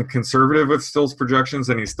was being conservative with Stills projections,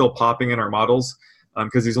 and he's still popping in our models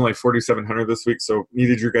because he's only 4,700 this week. So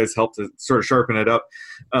needed your guys' help to sort of sharpen it up.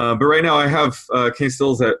 But right now I have Kenny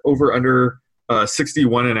Stills at over under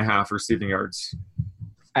 61.5 receiving yards.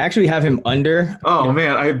 I actually have him under. Oh,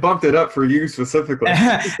 man, I bumped it up for you specifically.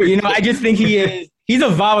 I just think he's a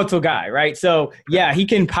volatile guy, right? So, yeah,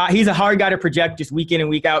 he's a hard guy to project just week in and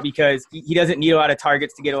week out because he doesn't need a lot of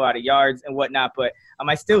targets to get a lot of yards and whatnot. But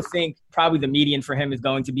I still think probably the median for him is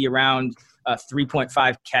going to be around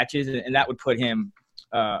 3.5 catches, and that would put him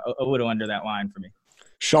a little under that line for me.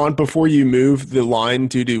 Sean, before you move the line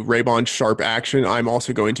due to Raybon's sharp action, I'm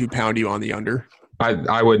also going to pound you on the under.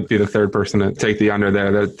 I would be the third person to take the under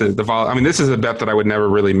there. This is a bet that I would never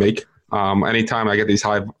really make. Anytime I get these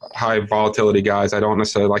high volatility guys, I don't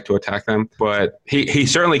necessarily like to attack them. But he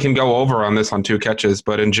certainly can go over on this on 2 catches.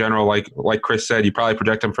 But in general, like Chris said, you probably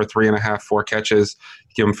project him for 3.5, 4 catches.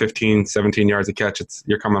 Give him 15, 17 yards a catch.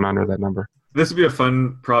 You're coming under that number. This would be a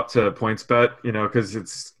fun prop to points bet, because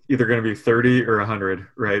it's either going to be 30 or 100,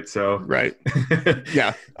 right? So right.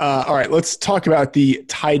 Yeah. All right. Let's talk about the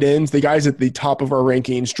tight ends, the guys at the top of our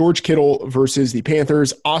rankings. George Kittle versus the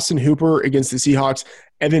Panthers, Austin Hooper against the Seahawks,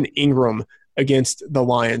 Evan Ingram against the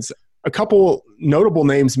Lions. A couple notable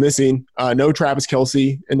names missing. No Travis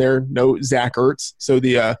Kelce in there, no Zach Ertz. So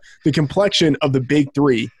the complexion of the big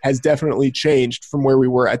three has definitely changed from where we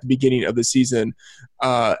were at the beginning of the season.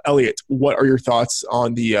 Eliot, what are your thoughts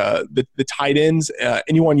on the tight ends?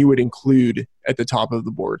 Anyone you would include at the top of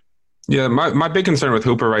the board? Yeah, my big concern with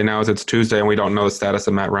Hooper right now is it's Tuesday and we don't know the status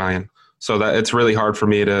of Matt Ryan. So that it's really hard for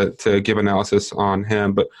me to give analysis on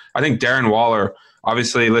him. But I think Darren Waller –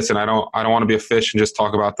 obviously, listen, I don't want to be a fish and just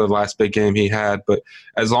talk about the last big game he had, but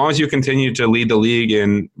as long as you continue to lead the league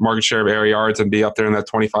in market share of air yards and be up there in that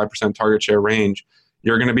 25% target share range,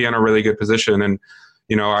 you're going to be in a really good position. And,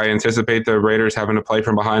 I anticipate the Raiders having to play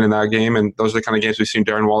from behind in that game, and those are the kind of games we've seen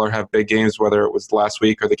Darren Waller have big games, whether it was last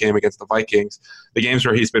week or the game against the Vikings. The games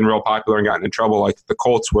where he's been real popular and gotten in trouble, like the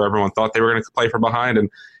Colts, where everyone thought they were going to play from behind, and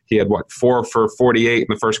he had, 4 for 48 in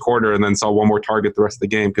the first quarter and then saw one more target the rest of the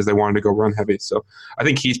game because they wanted to go run heavy. So I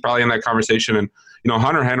think he's probably in that conversation. And,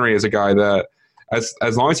 Hunter Henry is a guy that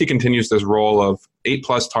as long as he continues this role of 8+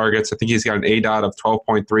 targets, I think he's got an ADOT of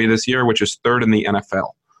 12.3 this year, which is 3rd in the NFL.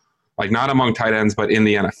 Like not among tight ends, but in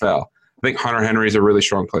the NFL. I think Hunter Henry is a really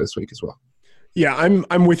strong play this week as well. Yeah,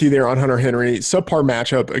 I'm with you there on Hunter Henry. Subpar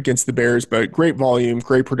matchup against the Bears, but great volume,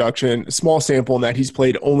 great production. Small sample in that he's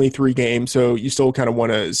played only 3 games, so you still kind of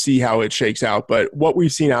want to see how it shakes out. But what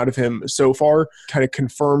we've seen out of him so far kind of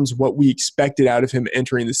confirms what we expected out of him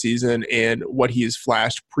entering the season and what he has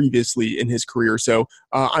flashed previously in his career. So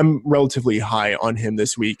I'm relatively high on him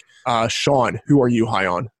this week. Sean, who are you high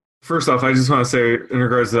on? First off, I just want to say in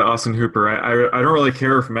regards to Austin Hooper, I don't really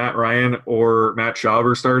care if Matt Ryan or Matt Schaub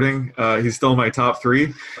are starting. He's still my top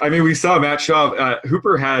 3. I mean, we saw Matt Schaub.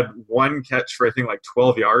 Hooper had 1 catch for, I think,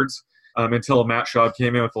 12 yards until Matt Schaub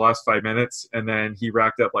came in with the last 5 minutes, and then he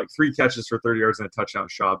racked up 3 catches for 30 yards and a touchdown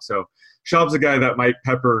Schaub. So Schaub's a guy that might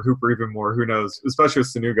pepper Hooper even more. Who knows, especially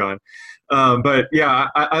with Sanu gone. But, yeah,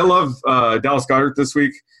 I love Dallas Goedert this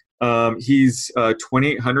week. He's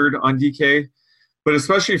 2,800 on DK. But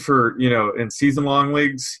especially for, in season-long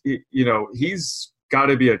leagues, he's got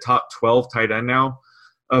to be a top 12 tight end now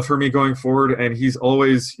for me going forward. And he's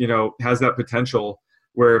always, has that potential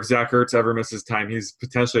where if Zach Ertz ever misses time, he's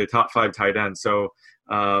potentially a top 5 tight end. So,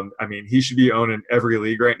 he should be owned in every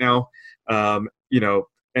league right now.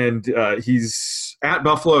 He's at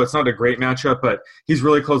Buffalo. It's not a great matchup, but he's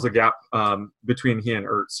really closed the gap between he and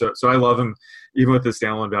Ertz. So I love him, even with his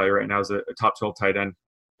standalone value right now as a top 12 tight end.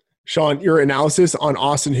 Sean, your analysis on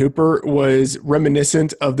Austin Hooper was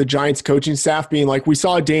reminiscent of the Giants coaching staff being like, we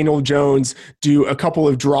saw Daniel Jones do a couple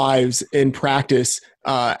of drives in practice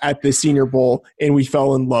at the Senior Bowl, and we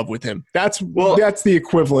fell in love with him. That's the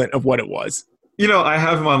equivalent of what it was. I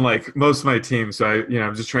have him on most of my teams, so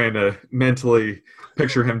I'm just trying to mentally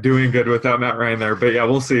picture him doing good without Matt Ryan there. But yeah,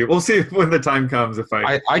 we'll see. We'll see when the time comes.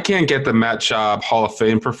 I can't get the Matt Schaub Hall of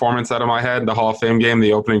Fame performance out of my head. The Hall of Fame game,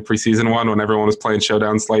 the opening preseason one, when everyone was playing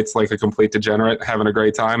showdown slates like a complete degenerate, having a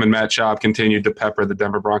great time, and Matt Schaub continued to pepper the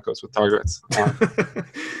Denver Broncos with targets.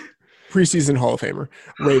 Preseason Hall of Famer.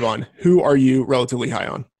 Raybon, who are you relatively high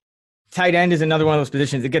on? Tight end is another one of those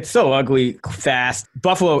positions. It gets so ugly fast.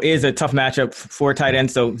 Buffalo is a tough matchup for tight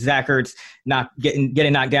end, so Zach Ertz not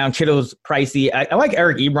getting knocked down. Kittle's pricey. I like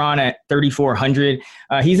Eric Ebron at 3,400.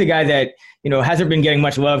 He's a guy that hasn't been getting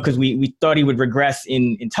much love because we thought he would regress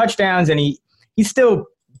in touchdowns, and he's still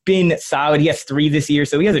been solid. He has 3 this year,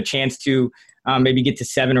 so he has a chance to maybe get to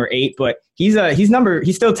 7 or 8. But he's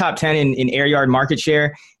still top 10 in air yard market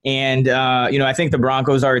share. And I think the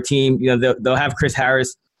Broncos are a team. They'll have Chris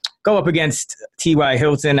Harris go up against T.Y.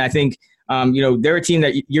 Hilton. I think They're a team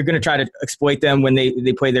that you're going to try to exploit them when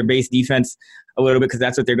they play their base defense a little bit, because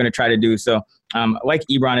that's what they're going to try to do. So I like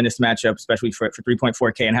Ebron in this matchup, especially for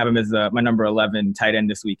 3.4K, and have him as my number 11 tight end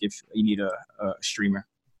this week if you need a streamer.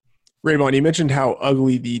 Raymond, you mentioned how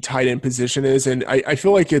ugly the tight end position is, and I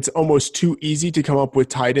feel like it's almost too easy to come up with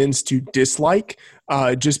tight ends to dislike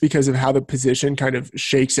just because of how the position kind of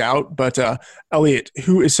shakes out. But Eliot,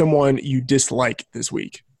 who is someone you dislike this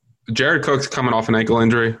week? Jared Cook's coming off an ankle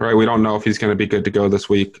injury, right? We don't know if he's going to be good to go this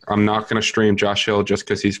week. I'm not going to stream Josh Hill just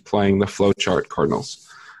because he's playing the flowchart Cardinals.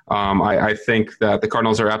 I think that the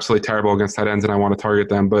Cardinals are absolutely terrible against tight ends, and I want to target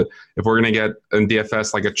them. But if we're going to get in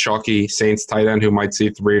DFS like a chalky Saints tight end who might see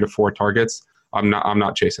 3 to 4 targets, I'm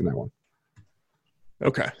not chasing that one.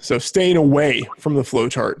 Okay, so staying away from the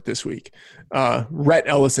flowchart this week. Rhett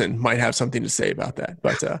Ellison might have something to say about that,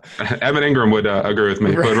 but Evan Ingram would agree with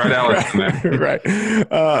me. But Rhett Ellison, right?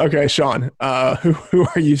 Okay, Sean, who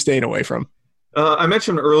are you staying away from? I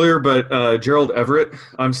mentioned earlier, but Gerald Everett,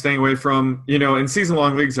 I'm staying away from. In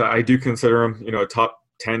season-long leagues, I do consider him, a top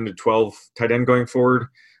 10 to 12 tight end going forward.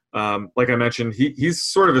 Like I mentioned, he's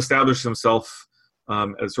sort of established himself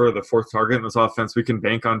as sort of the fourth target in this offense. We can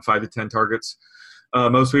bank on 5 to 10 targets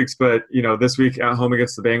most weeks, but this week at home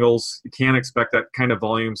against the Bengals, you can't expect that kind of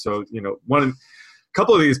volume. So a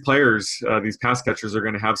couple of these players, these pass catchers, are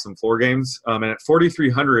going to have some floor games. And at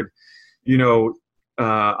 4,300,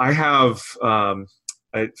 I have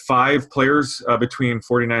 5 players between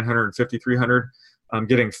 4,900 and 5,300. I'm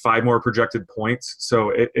getting 5 more projected points,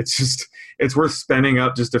 so it's worth spending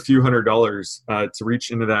up just a few $100s to reach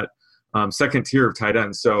into that second tier of tight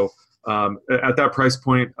ends. So at that price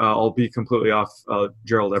point, I'll be completely off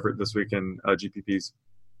Gerald Everett this week in GPPs.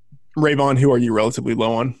 Rayvon, who are you relatively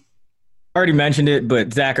low on? I already mentioned it,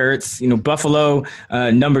 but Zach Ertz, Buffalo,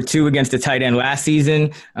 number 2 against the tight end last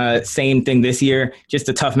season. Same thing this year. Just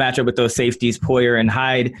a tough matchup with those safeties, Poyer and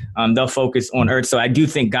Hyde. They'll focus on Ertz. So I do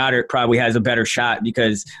think Goddard probably has a better shot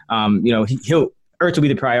because, Ertz will be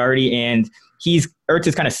the priority, and Ertz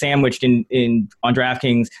is kind of sandwiched on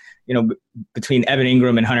DraftKings, between Evan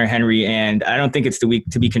Ingram and Hunter Henry. And I don't think it's the week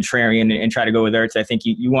to be contrarian and try to go with Ertz. I think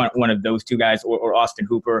you want one of those two guys or Austin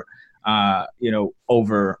Hooper,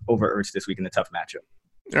 over Ertz this week in the tough matchup.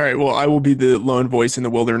 All right. Well, I will be the lone voice in the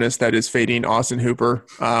wilderness that is fading Austin Hooper.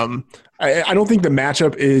 I don't think the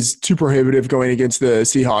matchup is too prohibitive going against the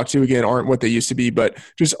Seahawks, who again aren't what they used to be, but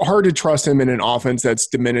just hard to trust him in an offense that's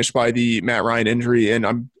diminished by the Matt Ryan injury. And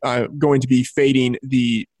I'm going to be fading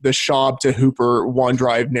the Schaub to Hooper one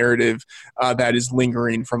drive narrative that is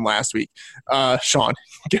lingering from last week. Sean,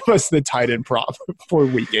 give us the tight end prop for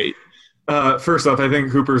week 8. First off, I think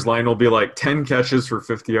Hooper's line will be like 10 catches for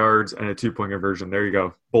 50 yards and a 2-point conversion. There you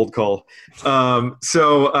go. Bold call.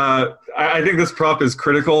 I think this prop is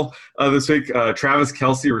critical this week. Travis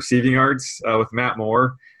Kelce receiving yards with Matt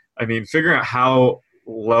Moore. I mean, figuring out how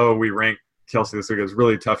low we rank Kelce this week is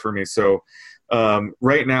really tough for me. So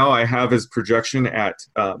right now I have his projection at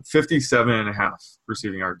 57.5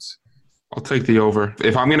 receiving yards. I'll take the over.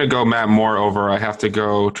 If I'm going to go Matt Moore over, I have to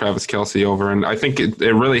go Travis Kelce over. And I think it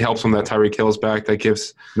really helps when that Tyreek Hill's back. That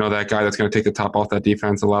gives that guy that's going to take the top off that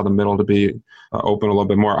defense, allow the middle to be open a little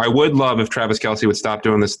bit more. I would love if Travis Kelce would stop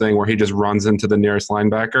doing this thing where he just runs into the nearest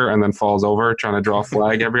linebacker and then falls over trying to draw a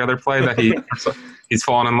flag every other play that he's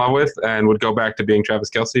fallen in love with, and would go back to being Travis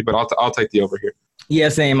Kelce. But I'll take the over here. Yeah,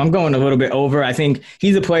 same. I'm going a little bit over. I think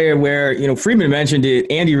he's a player where, Freeman mentioned it,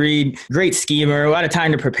 Andy Reid, great schemer, a lot of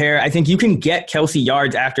time to prepare. I think you can get Kelce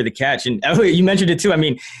yards after the catch. And Eliot, you mentioned it too. I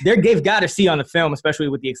mean, they've got to see on the film, especially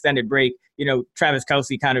with the extended break, Travis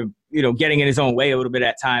Kelce kind of, getting in his own way a little bit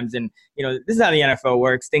at times. And, this is how the NFL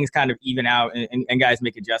works. Things kind of even out and guys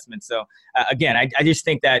make adjustments. So, again, I just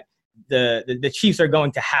think that the Chiefs are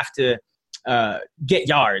going to have to get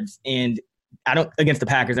yards against the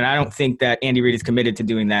Packers, and I don't think that Andy Reid is committed to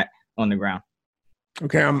doing that on the ground.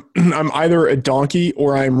 Okay, I'm either a donkey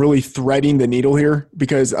or I'm really threading the needle here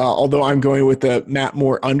because although I'm going with the Matt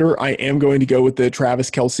Moore under, I am going to go with the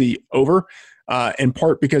Travis Kelce over. In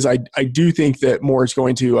part because I do think that Moore is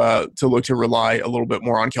going to look to rely a little bit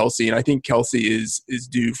more on Kelce, and I think Kelce is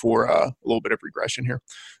due for a little bit of regression here.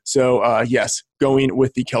 So yes, going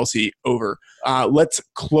with the Kelce over. Let's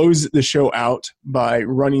close the show out by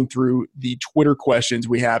running through the Twitter questions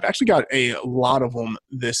we have. Actually got a lot of them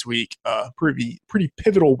this week. Pretty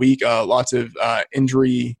pivotal week. Lots of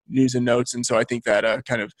injury news and notes, and so I think that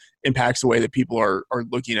kind of impacts the way that people are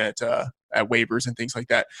looking at waivers and things like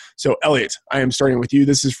that. So, Eliot, I am starting with you.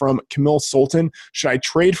 This is from Camille Sultan. Should I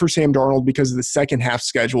trade for Sam Darnold because of the second half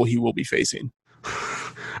schedule he will be facing?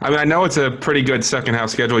 I mean, I know it's a pretty good second half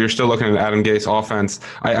schedule. You're still looking at Adam Gase offense.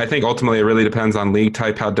 I think ultimately it really depends on league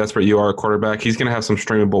type, how desperate you are at quarterback. He's going to have some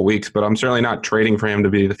streamable weeks, but I'm certainly not trading for him to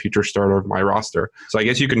be the future starter of my roster. So I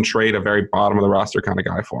guess you can trade a very bottom of the roster kind of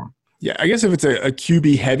guy for him. Yeah, I guess if it's a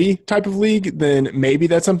QB heavy type of league, then maybe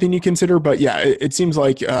that's something you consider. But yeah, it seems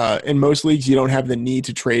like in most leagues you don't have the need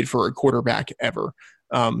to trade for a quarterback ever.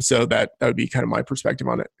 So that would be kind of my perspective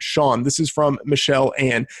on it. Sean, this is from Michelle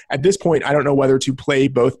Ann. At this point, I don't know whether to play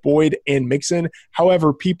both Boyd and Mixon.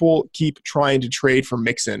 However, people keep trying to trade for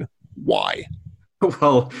Mixon. Why?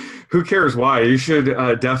 Well, who cares why? You should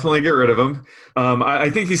definitely get rid of him. I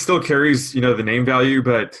think he still carries, the name value,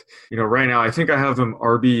 but, right now I think I have him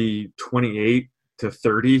RB 28 to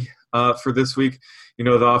 30 for this week.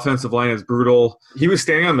 The offensive line is brutal. He was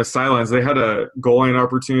standing on the sidelines. They had a goal line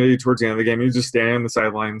opportunity towards the end of the game. He was just standing on the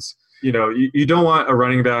sidelines. You don't want a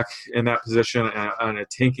running back in that position on a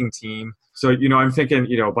tanking team. So, I'm thinking,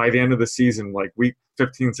 by the end of the season, like week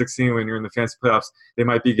 15, 16, when you're in the fantasy playoffs, they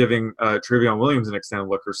might be giving Trevion Williams an extended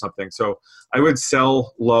look or something. So I would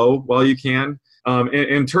sell low while you can.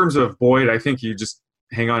 In terms of Boyd, I think you just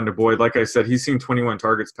hang on to Boyd. Like I said, he's seen 21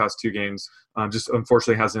 targets past 2 games. Just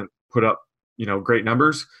unfortunately hasn't put up great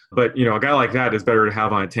numbers, but a guy like that is better to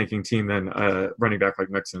have on a tanking team than a running back like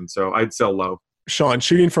Mixon. So I'd sell low. Sean,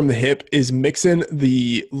 shooting from the hip, is Mixon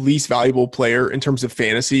the least valuable player in terms of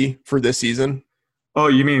fantasy for this season? Oh,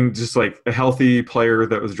 you mean just like a healthy player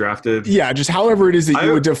that was drafted? Yeah, just however it is that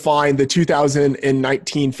you would define the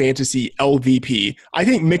 2019 fantasy LVP. I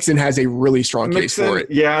think Mixon has a really strong case for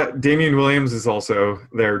it. Yeah, Damian Williams is also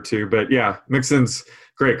there too. But yeah, Mixon's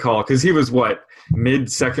great call because he was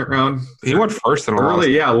mid-second round? He went first in a while.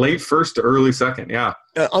 Late first to early second, yeah.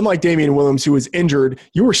 Unlike Damian Williams, who was injured,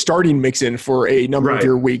 you were starting Mixon for a number of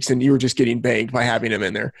your weeks, and you were just getting banged by having him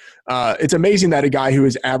in there. It's amazing that a guy who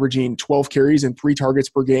is averaging 12 carries and 3 targets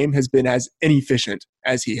per game has been as inefficient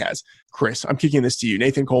as he has. Chris, I'm kicking this to you.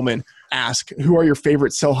 Nathan Coleman asked, who are your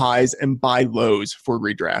favorite sell highs and buy lows for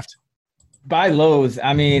redraft? Buy lows.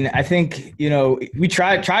 I mean, I think, we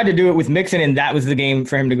tried to do it with Mixon, and that was the game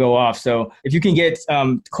for him to go off. So if you can get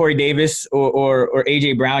Corey Davis or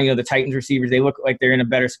A.J. Brown, the Titans receivers, they look like they're in a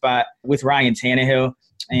better spot with Ryan Tannehill.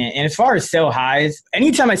 And as far as sell highs,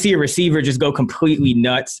 anytime I see a receiver just go completely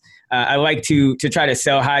nuts, I like to try to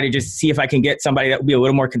sell high to just see if I can get somebody that will be a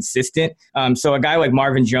little more consistent. So a guy like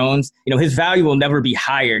Marvin Jones, his value will never be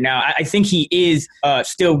higher. Now, I think he is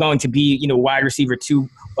still going to be, wide receiver 2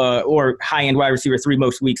 or high-end wide receiver 3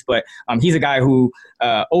 most weeks. But he's a guy who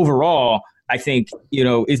overall, I think,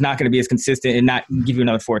 is not going to be as consistent and not give you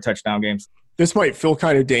another 4 touchdown games. This might feel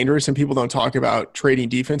kind of dangerous, and people don't talk about trading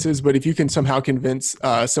defenses, but if you can somehow convince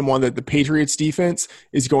someone that the Patriots defense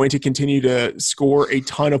is going to continue to score a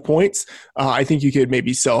ton of points, I think you could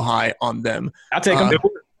maybe sell high on them. I'll take them.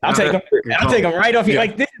 I'll take them right off. Yeah.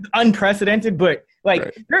 This is unprecedented, but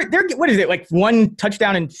they're what is it, 1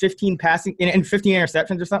 touchdown and 15 passing and 15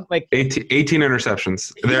 interceptions or something? 18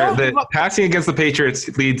 interceptions. The passing against the Patriots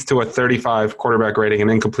leads to a 35 quarterback rating, and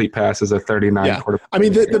incomplete pass is a 39 quarterback. I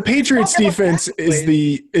mean, the Patriots defense is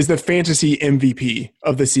the fantasy MVP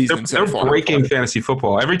of the season. They're breaking fantasy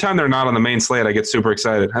football. Every time they're not on the main slate, I get super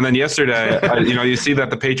excited. And then yesterday, you see that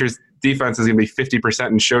the Patriots defense is going to be 50%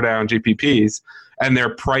 in showdown GPPs, and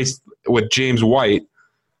they're priced with James White.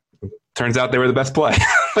 Turns out they were the best play.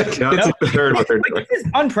 It's absurd what they're doing. This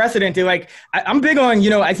is unprecedented. I'm big on,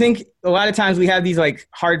 I think a lot of times we have these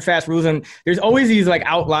hard, fast rules, and there's always these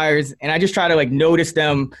outliers, and I just try to notice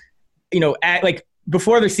them,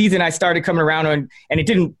 before the season I started coming around on, and it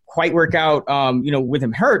didn't quite work out, with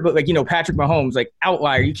him hurt, but Patrick Mahomes,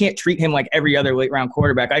 outlier. You can't treat him like every other late round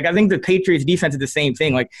quarterback. I think the Patriots defense is the same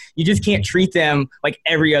thing. You just can't treat them like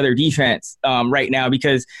every other defense right now,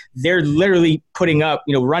 because they're literally putting up,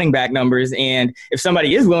 running back numbers. And if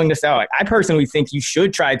somebody is willing to sell, I personally think you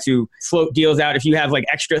should try to float deals out if you have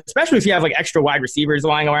extra, especially if you have extra wide receivers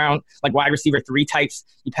lying around, wide receiver 3 types.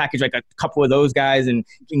 You package a couple of those guys and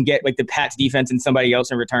you can get the Pats defense and somebody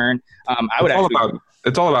else in return.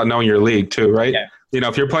 It's all about knowing your league too, right? Yeah.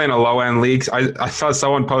 If you're playing a low-end league, I saw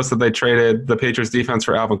someone post that they traded the Patriots defense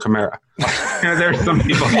for Alvin Kamara. There's some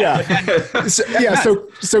people.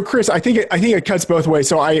 So Chris, I think it cuts both ways.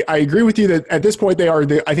 So I agree with you that at this point they are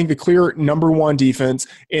the clear number 1 defense,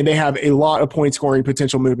 and they have a lot of point scoring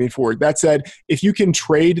potential moving forward. That said, if you can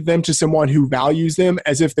trade them to someone who values them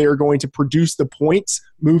as if they are going to produce the points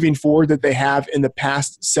moving forward that they have in the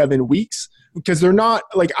past 7 weeks, because they're not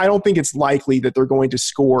I don't think it's likely that they're going to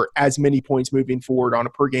score as many points moving forward on a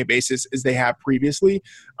per game basis as they have previously.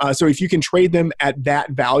 So if you can trade them at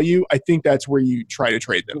that value, I think that's where you try to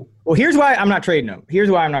trade them. Well, here's why I'm not trading them.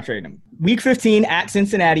 Week 15 at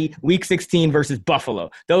Cincinnati, Week 16 versus Buffalo.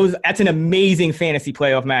 That's an amazing fantasy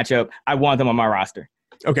playoff matchup. I want them on my roster.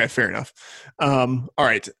 Okay, fair enough. All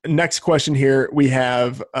right, next question here. We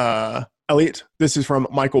have Eliot. This is from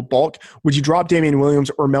Michael Balk. Would you drop Damian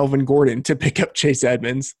Williams or Melvin Gordon to pick up Chase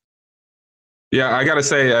Edmonds? Yeah, I got to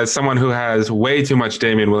say, as someone who has way too much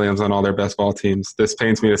Damian Williams on all their best ball teams, this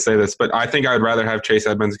pains me to say this, but I think I would rather have Chase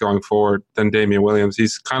Edmonds going forward than Damian Williams.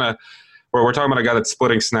 He's kind of – we're talking about a guy that's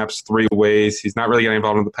splitting snaps 3 ways. He's not really getting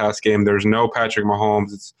involved in the pass game. There's no Patrick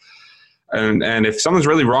Mahomes. And if something's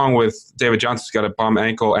really wrong with David Johnson, who's got a bum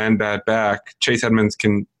ankle and bad back, Chase Edmonds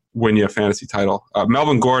can win you a fantasy title.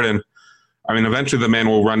 Melvin Gordon – I mean, eventually the man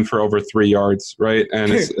will run for over 3 yards, right?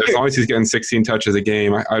 And as long as he's getting 16 touches a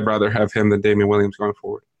game, I'd rather have him than Damian Williams going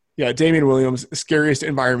forward. Yeah, Damian Williams, scariest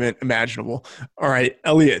environment imaginable. All right,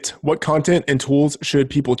 Eliot, what content and tools should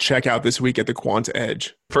people check out this week at the Quant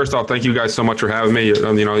Edge? First off, thank you guys so much for having me.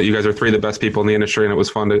 You guys are 3 of the best people in the industry, and it was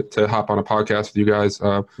fun to hop on a podcast with you guys.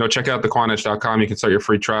 Check out thequantedge.com. You can start your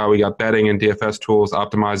free trial. We got betting and DFS tools,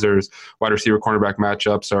 optimizers, wide receiver cornerback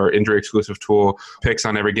matchups, our injury-exclusive tool, picks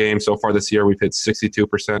on every game. So far this year, we've hit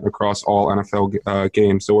 62% across all NFL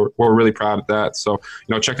games. So we're really proud of that. So,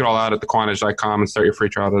 check it all out at thequantedge.com and start your free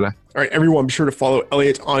trial today. All right, everyone, be sure to follow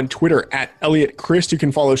Eliot on Twitter at Eliot Crist. You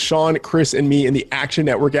can follow Sean, Chris, and me in the Action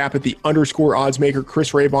Network app at the _oddsmaker,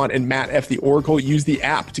 Chris Raybon, and Matt F. the Oracle. Use the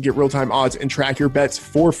app to get real-time odds and track your bets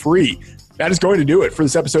for free. That is going to do it for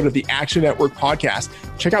this episode of the Action Network podcast.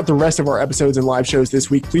 Check out the rest of our episodes and live shows this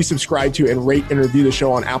week. Please subscribe to and rate and review the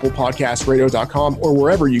show on Apple Podcasts, radio.com, or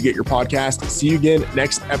wherever you get your podcasts. See you again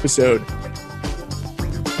next episode.